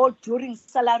leading role during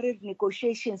salary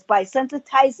negotiations by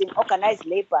sensitizing organized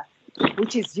labor,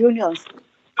 which is unions,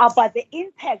 about the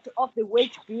impact of the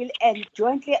wage bill and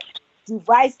jointly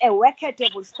devise a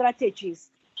workable strategies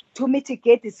to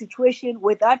mitigate the situation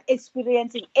without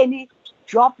experiencing any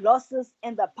job losses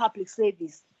in the public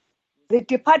service. The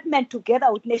department,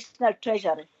 together with National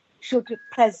Treasury, should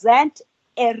present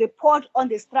a report on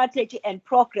the strategy and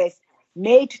progress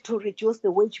made to reduce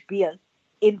the wage bill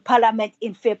in Parliament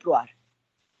in February.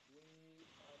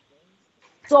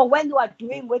 So when you are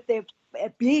doing with the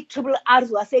BRRRs,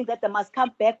 we are saying that they must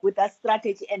come back with that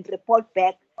strategy and report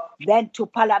back then to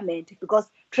Parliament, because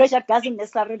Treasury doesn't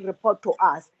necessarily report to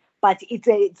us, but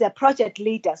it's a project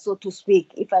leader, so to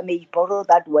speak, if I may borrow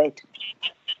that word.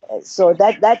 So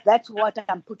that's what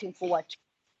I'm putting forward.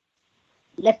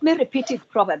 Let me repeat it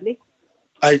probably.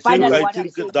 I think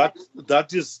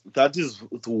that is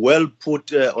well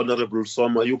put, Honorable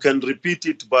Soma. You can repeat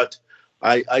it, but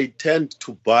I tend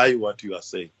to buy what you are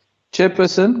saying.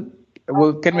 Chairperson,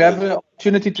 can we have an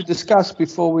opportunity to discuss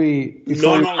before we...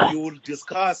 No, you will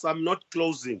discuss. I'm not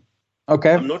closing.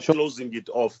 Okay. I'm not closing it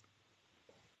off.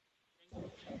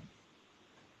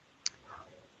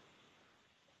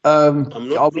 I'm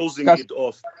not closing it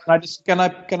off.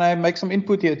 Can I make some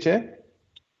input here, Chair?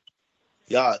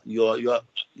 Yeah, you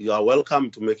are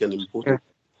welcome to make an input. Okay.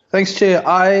 Thanks, Chair.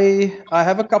 I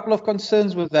have a couple of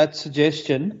concerns with that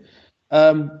suggestion.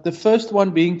 The first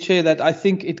one being, Chair, that I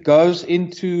think it goes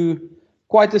into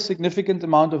quite a significant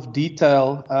amount of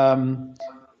detail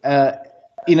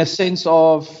in a sense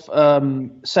of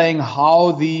saying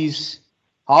how this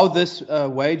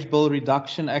wage bill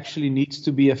reduction actually needs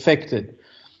to be affected.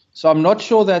 So I'm not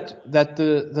sure that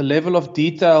the level of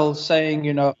detail saying,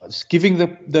 giving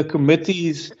the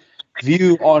committee's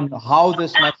view on how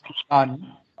this must be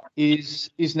done is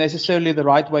necessarily the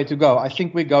right way to go. I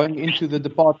think we're going into the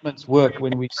department's work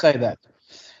when we say that.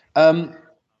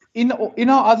 In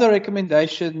our other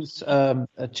recommendations,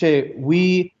 Chair,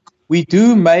 we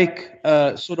do make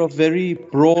sort of very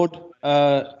broad.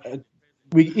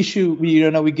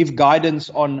 We give guidance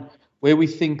on where we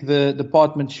think the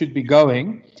department should be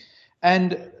going,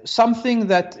 and something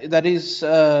that is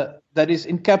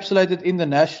encapsulated in the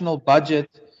national budget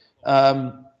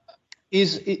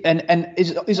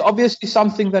is obviously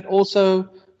something that also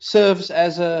serves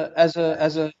as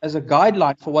a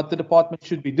guideline for what the department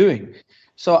should be doing.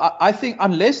 So I think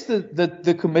unless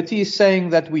the committee is saying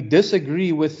that we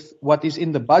disagree with what is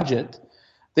in the budget,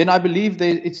 then I believe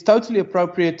it's totally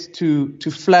appropriate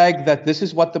to flag that this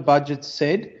is what the budget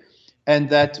said,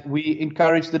 and that we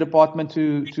encourage the department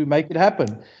to make it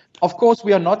happen. Of course,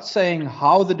 we are not saying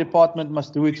how the department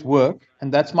must do its work,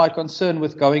 and that's my concern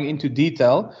with going into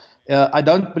detail. I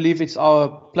don't believe it's our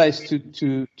place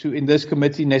to in this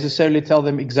committee necessarily tell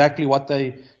them exactly what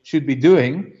they should be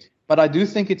doing, but I do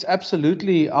think it's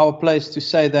absolutely our place to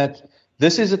say that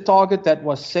this is a target that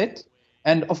was set.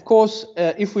 And of course,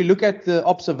 if we look at the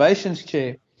observations,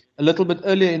 Chair, a little bit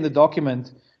earlier in the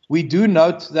document, we do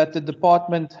note that the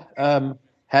department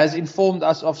has informed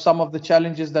us of some of the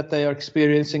challenges that they are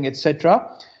experiencing,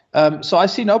 etc. So I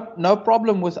see no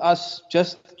problem with us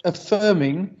just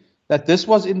affirming that this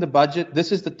was in the budget,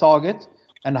 this is the target,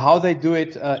 and how they do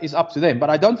it is up to them. But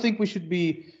I don't think we should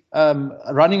be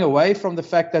running away from the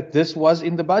fact that this was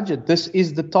in the budget. This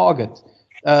is the target.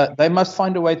 They must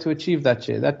find a way to achieve that,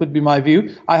 Chair. That would be my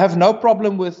view. I have no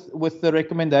problem with the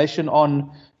recommendation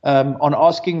on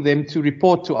asking them to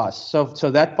report to us. So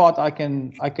that part I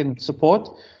can support,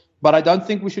 but I don't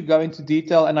think we should go into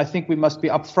detail, and I think we must be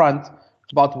upfront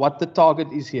about what the target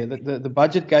is here. The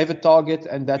budget gave a target,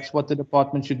 and that's what the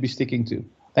department should be sticking to.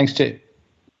 Thanks, Chair.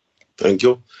 Thank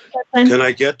you. Can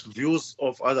I get views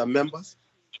of other members?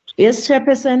 Yes,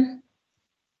 Chairperson.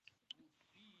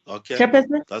 Okay.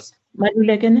 Chairperson. That's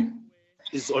Maluleke.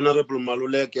 It's Honorable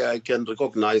Maluleke. I can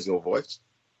recognize your voice.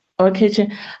 Okay, Chair.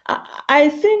 I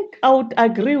think I would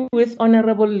agree with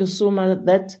Honorable Lusuma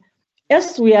that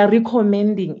as we are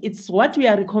recommending, it's what we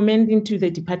are recommending to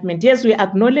the department. Yes, we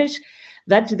acknowledge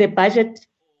that the budget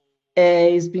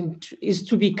is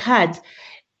to be cut,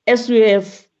 as we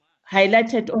have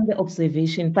highlighted on the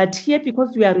observation. But here,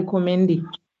 because we are recommending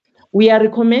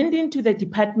to the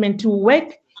department to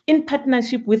work in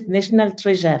partnership with National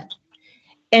Treasury,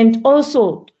 and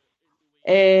also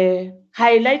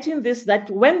highlighting this, that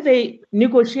when they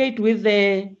negotiate with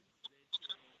the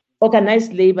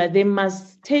organized labor, they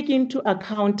must take into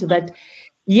account that,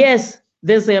 yes,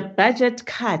 there's a budget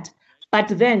cut, but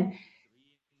then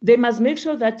they must make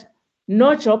sure that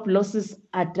no job losses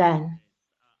are done.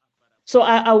 So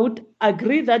I would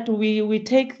agree that we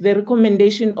take the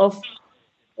recommendation of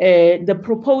the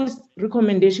proposed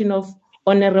recommendation of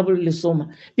Honorable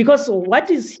Lusoma, because what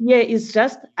is here is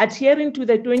just adhering to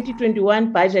the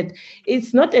 2021 budget.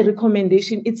 It's not a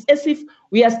recommendation. It's as if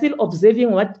we are still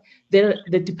observing what the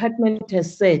department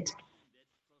has said.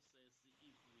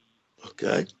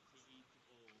 Okay.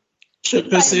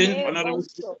 Chairperson, Honorable.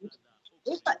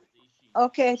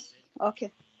 Okay.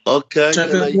 Okay.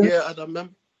 Can I hear other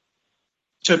members?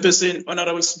 Chairperson,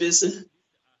 Honorable Sibisi.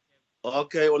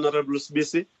 Okay, Honorable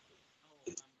Sibisi.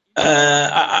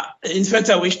 In fact,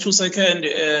 I wish to second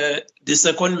the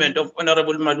secondment of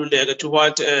Honorable Maluleke to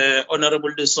what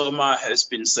Honorable Lusoma has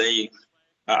been saying.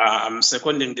 I'm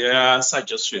seconding their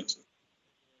suggestions.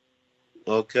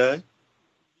 Okay.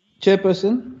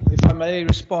 Chairperson, if I may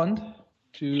respond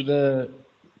to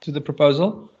the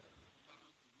proposal.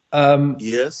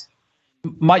 Yes.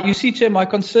 You see, Chair, my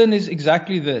concern is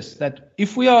exactly this: that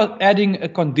if we are adding a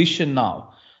condition now.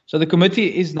 So the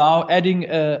committee is now adding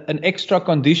an extra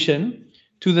condition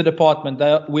to the department.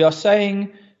 We are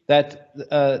saying that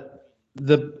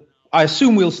I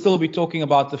assume we'll still be talking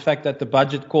about the fact that the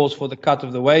budget calls for the cut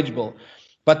of the wage bill.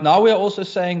 But now we are also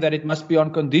saying that it must be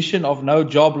on condition of no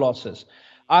job losses.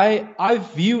 I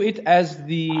view it as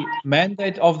the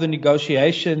mandate of the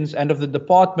negotiations and of the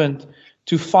department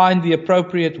to find the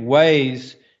appropriate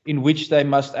ways in which they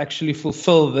must actually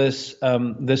fulfill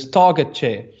this target,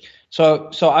 Chair. So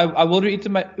I will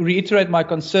reiterate my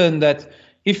concern that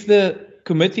if the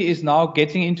committee is now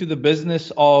getting into the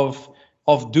business of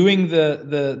doing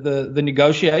the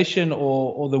negotiation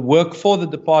or the work for the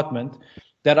department,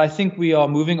 that I think we are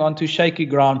moving on to shaky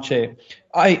ground, Chair.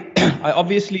 I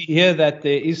obviously hear that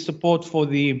there is support for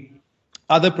the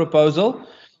other proposal,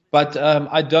 but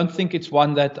I don't think it's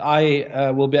one that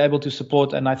I will be able to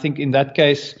support. And I think in that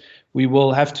case, we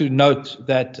will have to note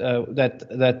that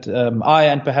I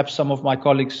and perhaps some of my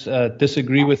colleagues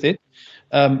disagree with it.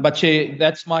 But Chair,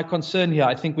 that's my concern here.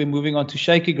 I think we're moving on to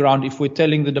shaky ground if we're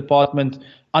telling the department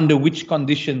under which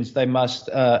conditions they must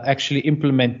actually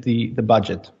implement the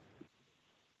budget.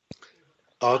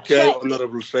 Okay,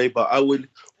 Honorable Schreiber, we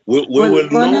will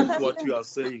note what you are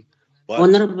saying.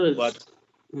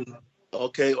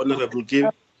 Okay, Honorable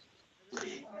Kim.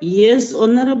 Yes,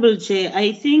 Honorable Chair,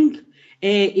 I think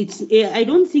I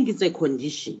don't think it's a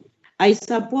condition. I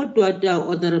support what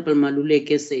Honorable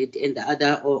Maluleke said and the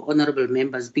other honorable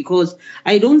members, because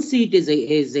I don't see it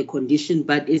as a condition,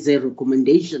 but as a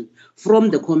recommendation from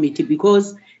the committee,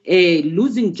 because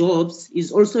losing jobs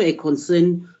is also a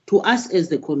concern to us as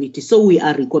the committee. So we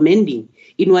are recommending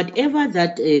in whatever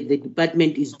that the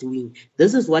department is doing,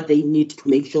 this is what they need to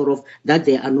make sure of, that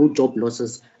there are no job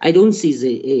losses. I don't see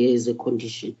it as a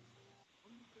condition.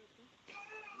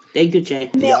 Thank you, Chair.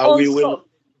 Yeah, we will.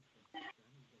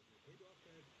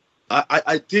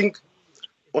 I think,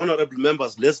 honorable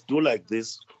members, let's do like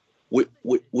this.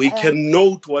 We can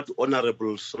note what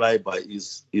Honorable Schreiber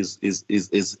is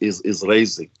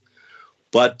raising,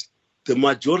 but the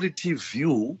majority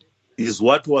view is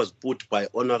what was put by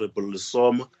Honorable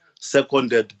Lesoma,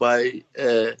 seconded by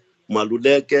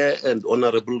Maluleke and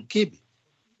Honorable Kibi.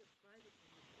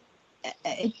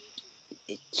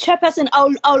 Chairperson,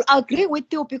 I'll agree with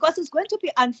you, because it's going to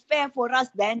be unfair for us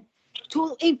then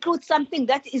to include something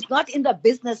that is not in the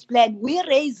business plan. We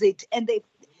raise it, and they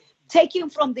taking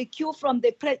from the queue from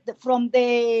the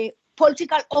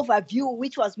political overview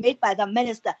which was made by the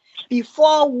minister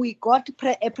before we got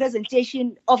a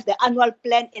presentation of the annual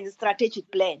plan and the strategic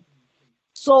plan.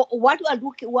 So what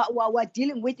we're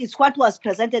dealing with is what was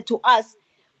presented to us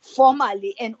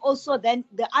formally, and also then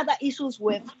the other issues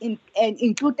we've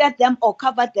included them or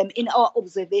covered them in our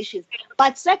observations.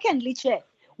 But secondly, Chair,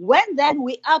 when then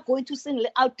we are going to single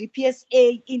out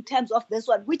DPSA in terms of this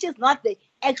one, which is not the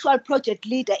actual project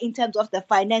leader in terms of the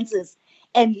finances,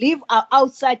 and leave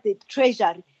outside the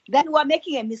treasury, then we're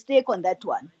making a mistake on that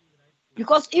one.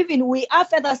 Because even we are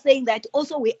further saying that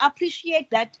also we appreciate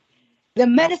that the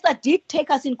minister did take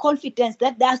us in confidence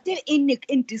that they are still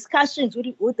in discussions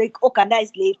with the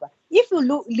organized labor. If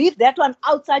you leave that one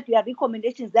outside your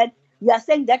recommendations, then you are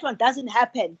saying that one doesn't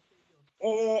happen.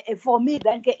 For me,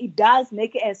 then it does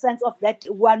make a sense of that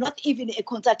we are not even a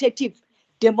consultative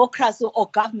democracy or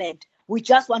government. We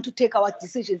just want to take our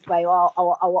decisions by our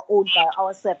own, by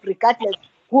ourselves, regardless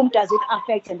whom does it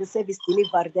affect and the service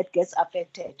delivery that gets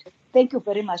affected. Thank you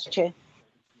very much, Chair.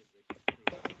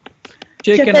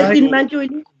 Chairperson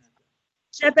Mantuli.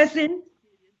 Chairperson.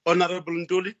 Honorable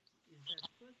Ntuli.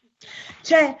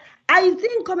 Chair, I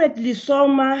think Comrade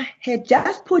Lesoma had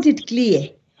just put it clear.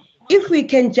 If we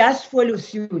can just follow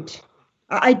suit,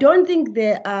 I don't think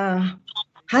there are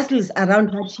hassles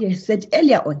around what she has said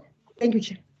earlier on. Thank you,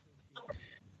 Chair.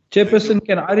 Chairperson,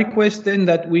 can I request then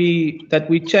that we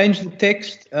change the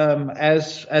text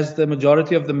as the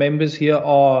majority of the members here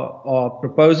are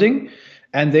proposing,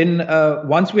 and then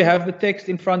once we have the text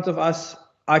in front of us,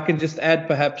 I can just add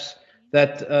perhaps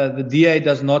that the DA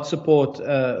does not support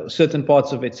certain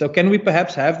parts of it. So can we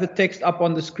perhaps have the text up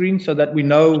on the screen so that we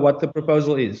know what the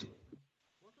proposal is?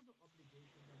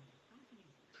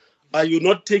 Are you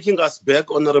not taking us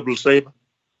back, Honorable Schreiber?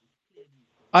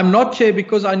 I'm not, Chair,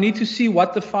 because I need to see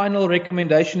what the final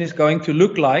recommendation is going to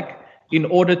look like in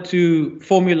order to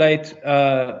formulate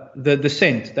the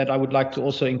dissent that I would like to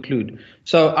also include.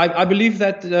 So I believe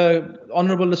that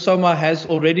Honorable Lesoma has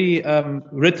already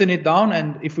written it down,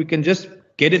 and if we can just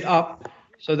get it up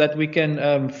so that we can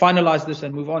finalize this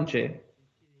and move on, Chair.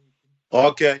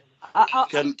 Okay.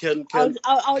 Can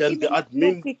the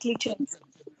admin quickly change?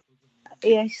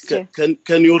 Yes, Chair.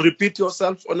 Can you repeat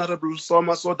yourself, Honorable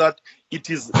Soma, so that it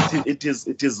is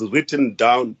written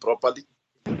down properly?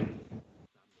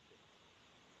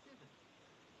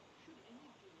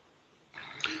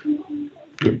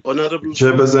 Honorable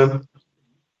Chairperson.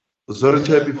 Sorry,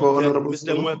 Chair, before Honorable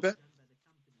Mr. Mwepe.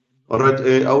 All right,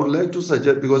 I would like to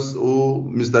suggest, because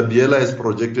Mr. Biela has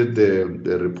projected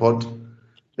the report.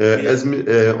 As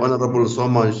Honorable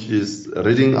Soma is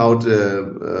reading out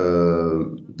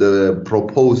the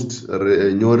proposed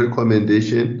new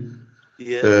recommendation,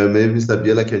 maybe Mr.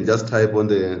 Biela can just type on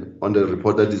the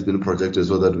report that has been projected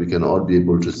so that we can all be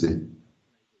able to see.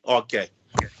 Okay,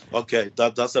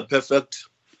 that's a perfect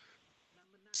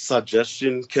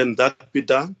suggestion. Can that be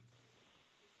done?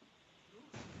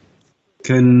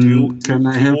 Can you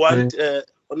I have want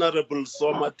Honorable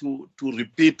Soma to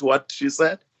repeat what she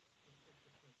said?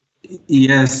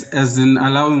 Yes, as in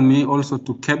allowing me also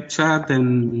to capture,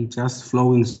 then just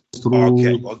flowing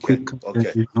through quick.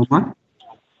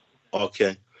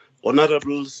 Okay.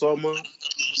 Honorable Soma,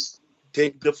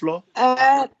 take the floor.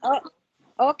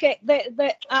 Okay,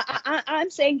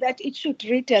 I'm saying that it should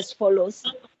read as follows.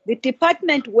 The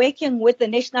department working with the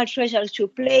National Treasury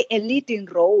should play a leading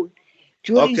role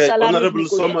during salary Honorable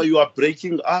negotiations. Soma, you are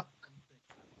breaking up.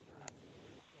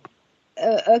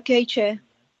 Okay, Chair.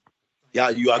 Yeah,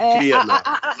 you are clear now.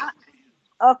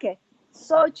 Okay,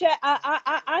 so Chair,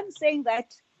 I'm saying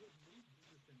that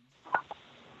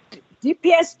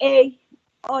DPSA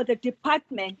or the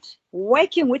department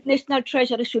working with National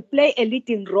Treasury should play a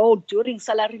leading role during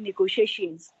salary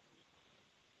negotiation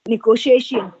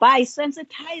by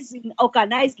sensitizing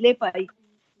organized labor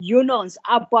unions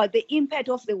about the impact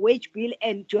of the wage bill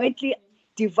and jointly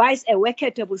devise a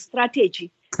workable strategy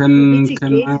to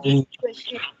mitigate the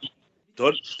situation.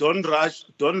 Don't rush,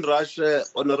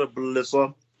 Honorable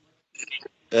Lesom.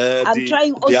 I'm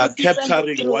trying also they are to send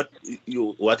capturing through.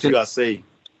 what you are saying.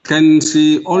 Can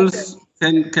she also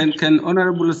can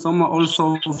Honorable Soma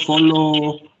also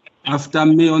follow after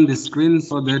me on the screen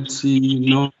so that she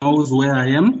knows where I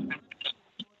am?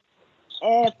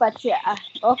 But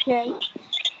okay.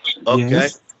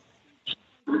 Yes.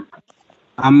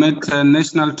 I'm at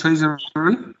National Treasury.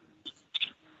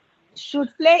 Should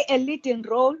play a leading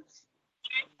role.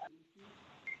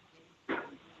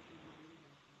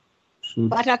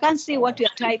 But I can't see what you're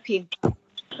typing.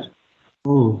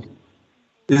 Oh,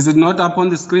 is it not up on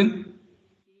the screen?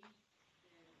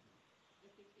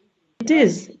 It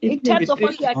is. In terms of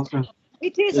what you are,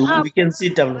 it is up. We can see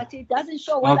it, but it doesn't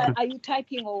show whether are you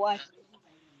typing or what.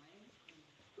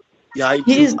 Yeah, it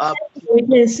is up. We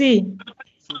can see.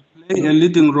 Play a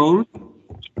leading role.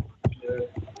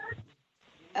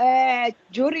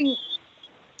 During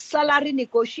salary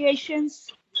negotiation.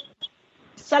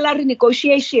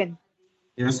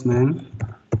 Yes, ma'am.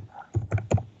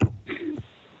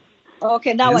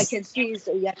 Okay, now Yes. I can see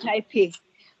so you're typing.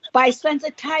 By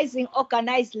sensitizing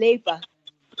organized labor.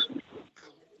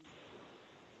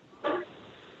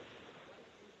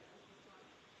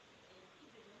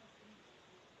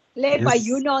 Labor Yes.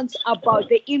 unions about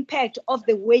the impact of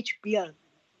the wage bill.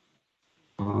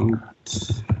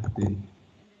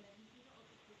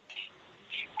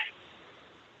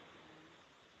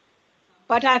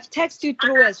 But I've texted you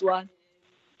through as well.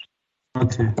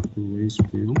 Okay, the wage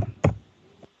bill.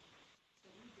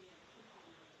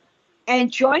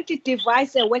 And jointly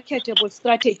devise a workable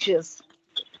strategies.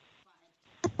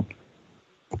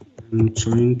 And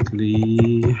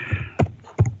jointly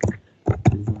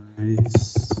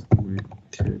devise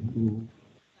workable.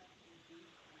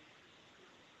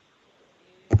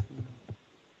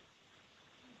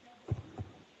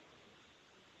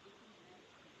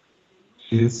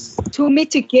 Yes. To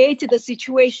mitigate the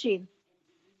situation.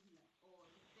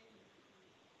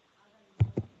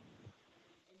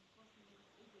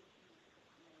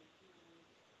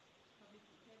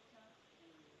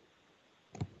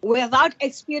 Without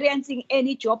experiencing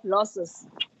any job losses.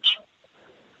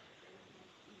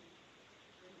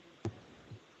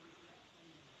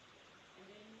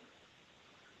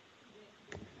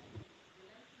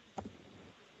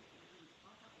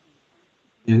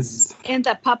 Yes. In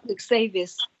the public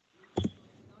service.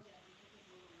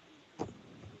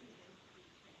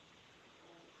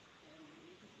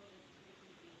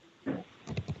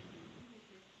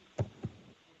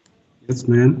 Yes,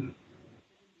 ma'am.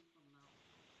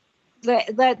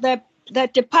 The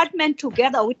department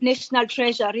together with National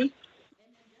Treasury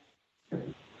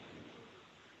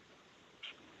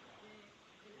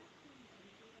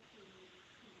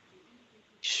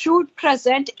should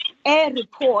present a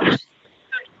report.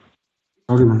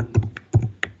 Sorry, ma'am.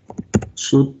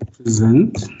 Should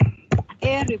present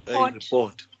A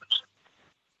report.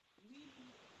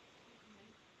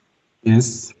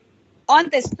 Yes. On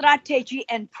the strategy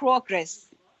and progress.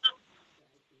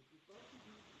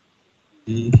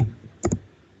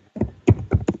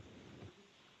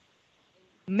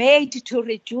 Made to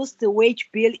reduce the wage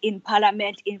bill in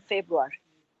Parliament in February.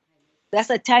 That's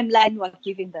a timeline we're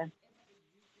giving them.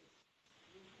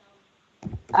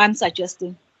 I'm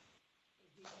suggesting.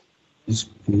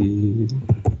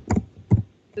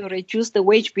 To reduce the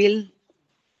wage bill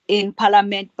in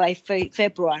Parliament by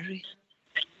February.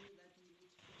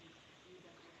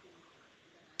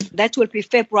 That will be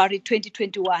February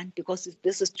 2021 because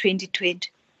this is 2020.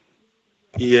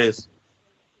 Yes.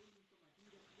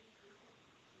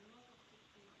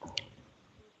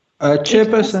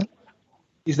 Chairperson,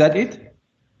 is that it?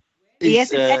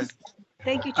 Yes,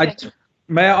 thank you, Chair.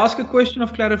 May I ask a question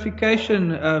of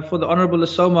clarification for the Honourable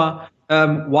Asoma?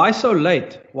 Why so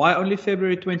late? Why only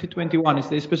February 2021? Is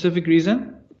there a specific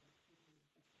reason?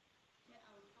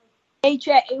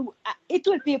 Chair, it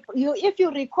will be, if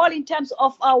you recall, in terms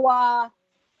of our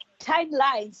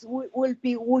timelines,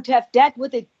 would have dealt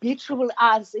with it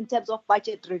BRRRs in terms of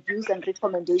budget reviews and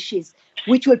recommendations,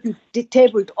 which will be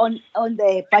tabled on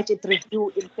the budget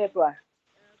review in February.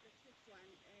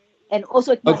 And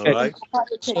also, it must okay.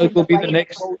 So it will be the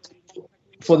next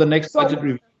for the next budget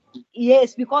review.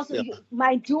 Yes, because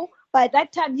mind you, by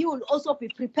that time you will also be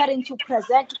preparing to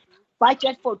present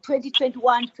budget for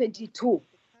 2021-22.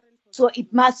 So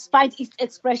it must find its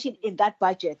expression in that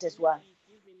budget as well.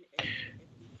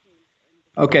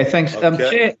 Okay, thanks.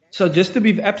 Chair, so just to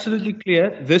be absolutely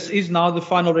clear, this is now the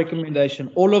final recommendation.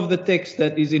 All of the text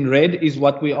that is in red is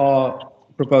what we are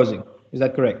proposing. Is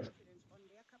that correct?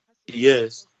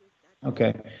 Yes.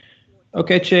 Okay.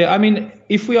 Okay, Chair. I mean,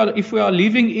 if we are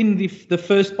leaving in the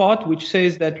first part, which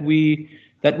says that we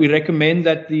recommend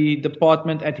that the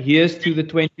department adheres to the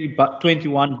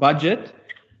 2021 budget,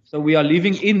 so we are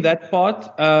leaving in that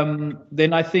part,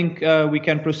 then I think we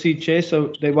can proceed, Chair.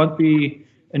 So there won't be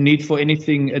a need for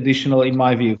anything additional, in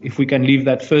my view, if we can leave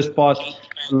that first part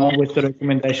along with the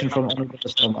recommendation from Honourable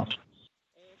Lesoma.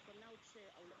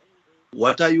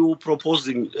 What are you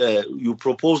proposing? You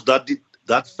propose that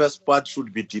that first part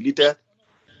should be deleted?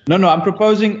 No, I'm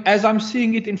proposing, as I'm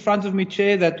seeing it in front of me,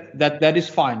 Chair, that is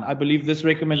fine. I believe this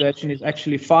recommendation is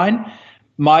actually fine.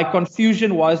 My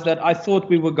confusion was that I thought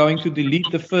we were going to delete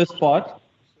the first part,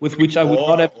 with which I would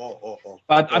not have.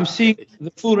 But I'm seeing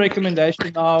the full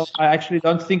recommendation now. I actually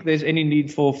don't think there's any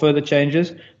need for further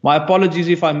changes. My apologies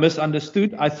if I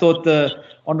misunderstood. I thought the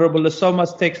Honourable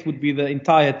Lesoma's text would be the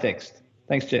entire text.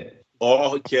 Thanks, Chair.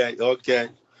 Okay,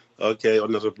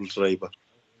 Honourable Schreiber.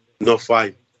 No,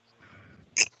 fine.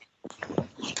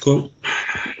 Cool.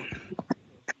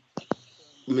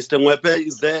 Mr. Mwepe,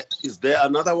 is there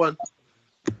another one?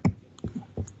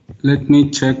 Let me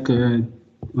check,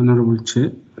 Honourable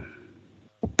Chair.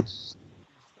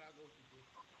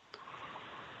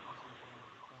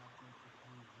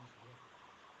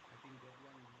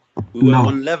 We were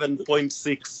on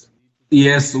 11.6.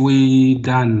 Yes, we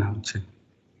done now, Chair.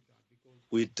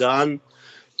 We done.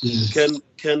 Yes.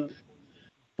 Can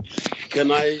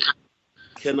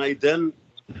I then?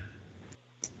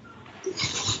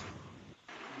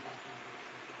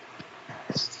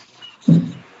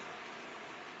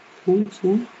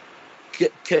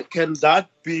 Can that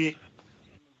be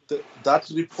that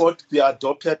report be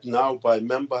adopted now by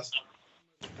members?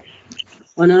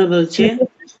 Honourable Chair.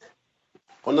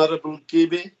 Honourable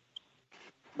Kibi.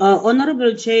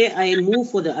 Honourable Chair, I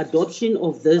move for the adoption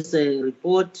of this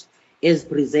report as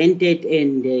presented,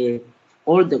 and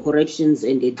all the corrections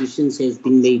and additions has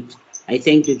been made. I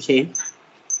thank you, Chair.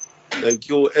 Thank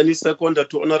you. Any seconder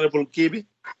to Honourable Kibi?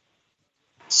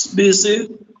 Spacey.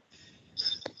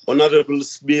 Honourable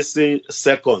Spacey,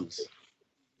 seconds.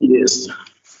 Yes.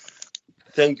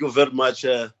 Thank you very much,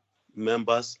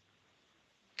 members.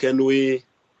 Can we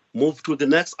move to the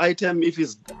next item if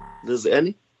there's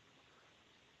any?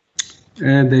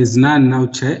 There is none now,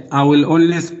 Chair. I will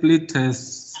only split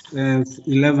as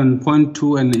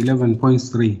 11.2 and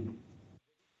 11.3.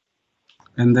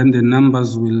 And then the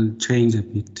numbers will change a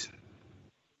bit.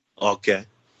 Okay.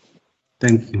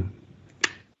 Thank you.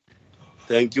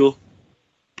 Thank you.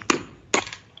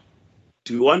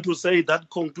 Do you want to say that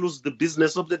concludes the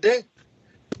business of the day?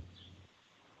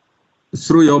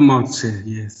 Through your mouth, Chair,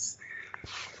 yes.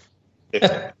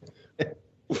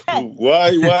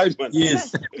 Why, man?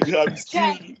 Yes. I'm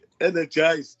still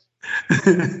energized.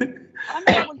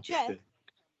 Honourable Chair.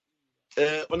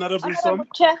 Honourable Som?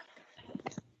 Chair.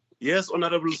 Yes,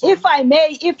 Honourable Som. If I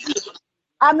may,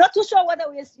 I'm not too sure whether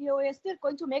we're still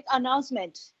going to make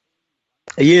announcement.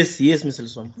 Yes, Mr.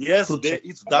 Som. Yes,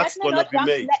 that's going to be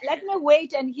made. Let me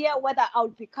wait and hear whether I'll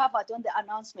be covered on the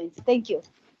announcement. Thank you.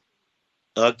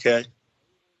 Okay.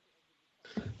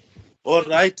 All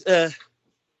right.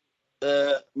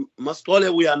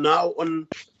 Mastole, we are now on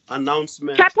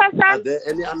announcement. Are there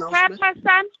any announcements?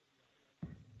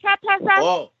 Chairperson.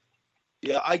 Oh,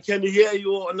 yeah, I can hear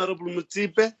you, Honourable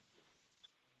Mutipe.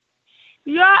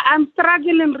 Yeah, I'm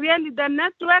struggling really. The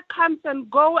network comes and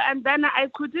go, and then I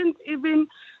couldn't even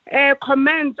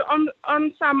comment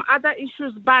on some other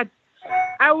issues. But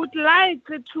I would like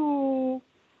to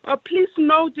please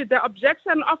note the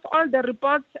objection of all the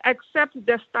reports except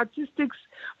the statistics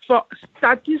for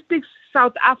Statistics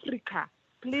South Africa.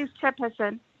 Please,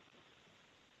 Chairperson.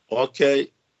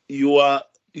 Okay, you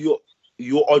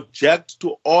object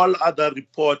to all other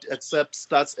reports except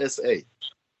Stats SA.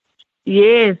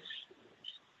 Yes.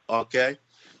 Okay,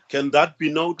 can that be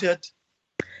noted?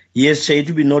 Yes, Chair,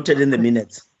 to be noted in the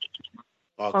minutes.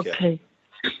 Okay.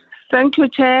 Thank you,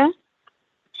 Chair.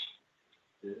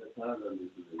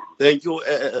 Thank you,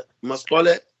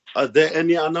 Mascole. Are there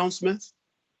any announcements?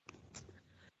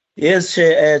 Yes,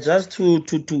 Chair, just to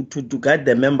guide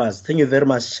the members. Thank you very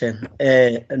much, Chair.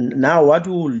 Now, what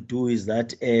we will do is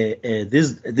that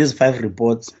these 5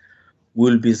 reports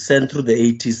will be sent through the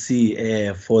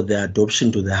ATC for the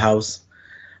adoption to the House.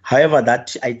 However,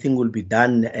 that I think will be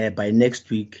done by next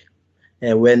week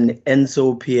when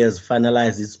NCOP has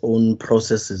finalized its own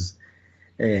processes.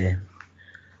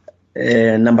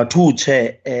 Number 2,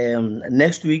 Chair,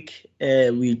 next week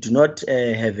we do not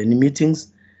have any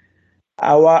meetings.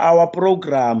 Our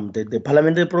program, the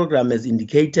parliamentary program, has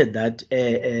indicated that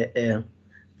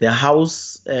the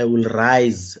House will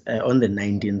rise on the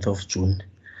 19th of June.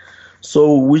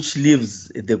 So, which leaves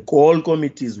the call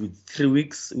committees with 3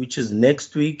 weeks, which is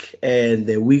next week and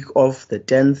the week of the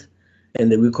 10th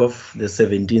and the week of the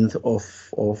 17th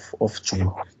of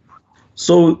June.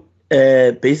 So,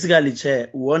 basically, Chair,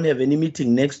 we won't have any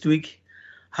meeting next week.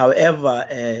 However,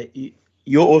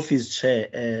 your office,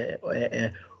 Chair,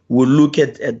 will look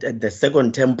at the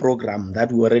second term program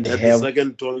that we already have. The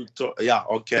second term, yeah,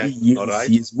 okay. Yes, all right.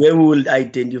 Yes, where we will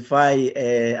identify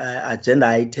agenda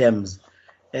items.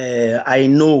 I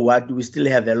know what we still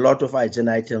have a lot of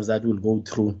agenda items that we'll go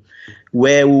through,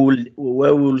 where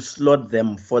we'll slot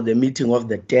them for the meeting of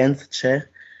the 10th, Chair,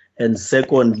 and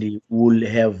secondly, we'll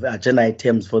have agenda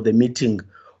items for the meeting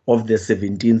of the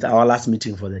 17th, our last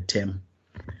meeting for the term.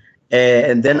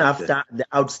 And then after the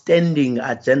outstanding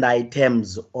agenda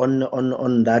items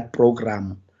on that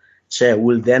program, Chair,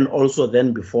 will then also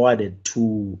be forwarded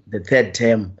to the 3rd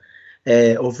term.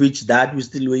 Of which that we're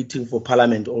still waiting for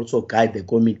Parliament also guide the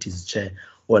committees, Chair,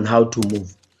 on how to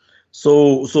move.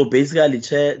 So basically,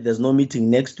 Chair, there's no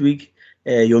meeting next week.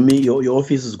 Your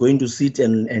office is going to sit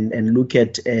and look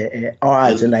at our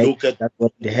agenda items. That's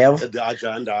what they have. The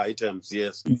agenda items,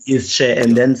 yes. Yes, Chair.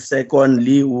 And then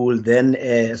secondly, we will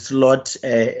then slot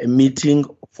a meeting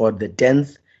for the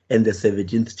 10th and the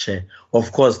 17th, Chair.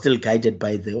 Of course, still guided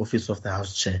by the Office of the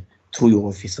House, Chair, through your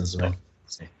office as well.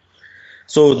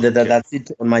 So that's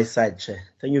it on my side, Chair.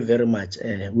 Thank you very much.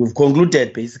 We've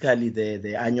concluded basically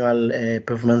the annual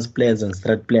performance plans and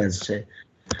strat plans, Chair.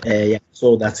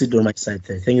 So that's it on my side.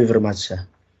 Thank you very much, Chair.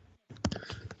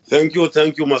 Thank you,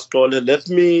 Mascole.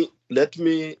 Let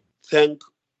me thank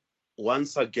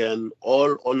once again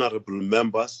all honorable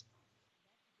members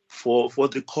for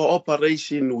the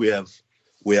cooperation we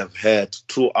have had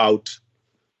throughout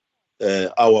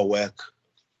our work.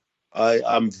 I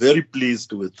am very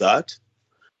pleased with that.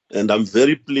 And I'm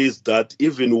very pleased that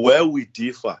even where we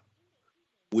differ,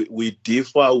 we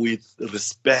differ with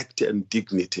respect and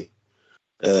dignity.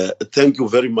 Thank you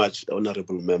very much,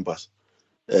 honorable members.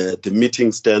 The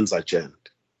meeting stands adjourned.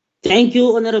 Thank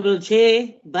you, Honorable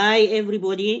Chair. Bye,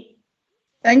 everybody.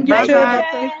 Thank you, Bye, Chair. bye.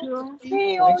 Thank you.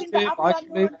 See you in the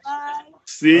afternoon. Bye.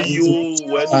 See you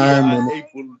when we are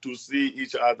able to see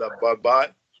each other.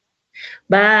 Bye-bye.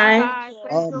 Bye. Bye.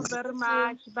 Thank you very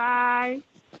much. Bye.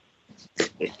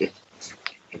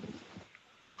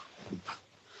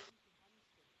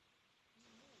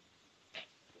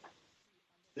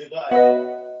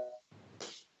 Goodbye.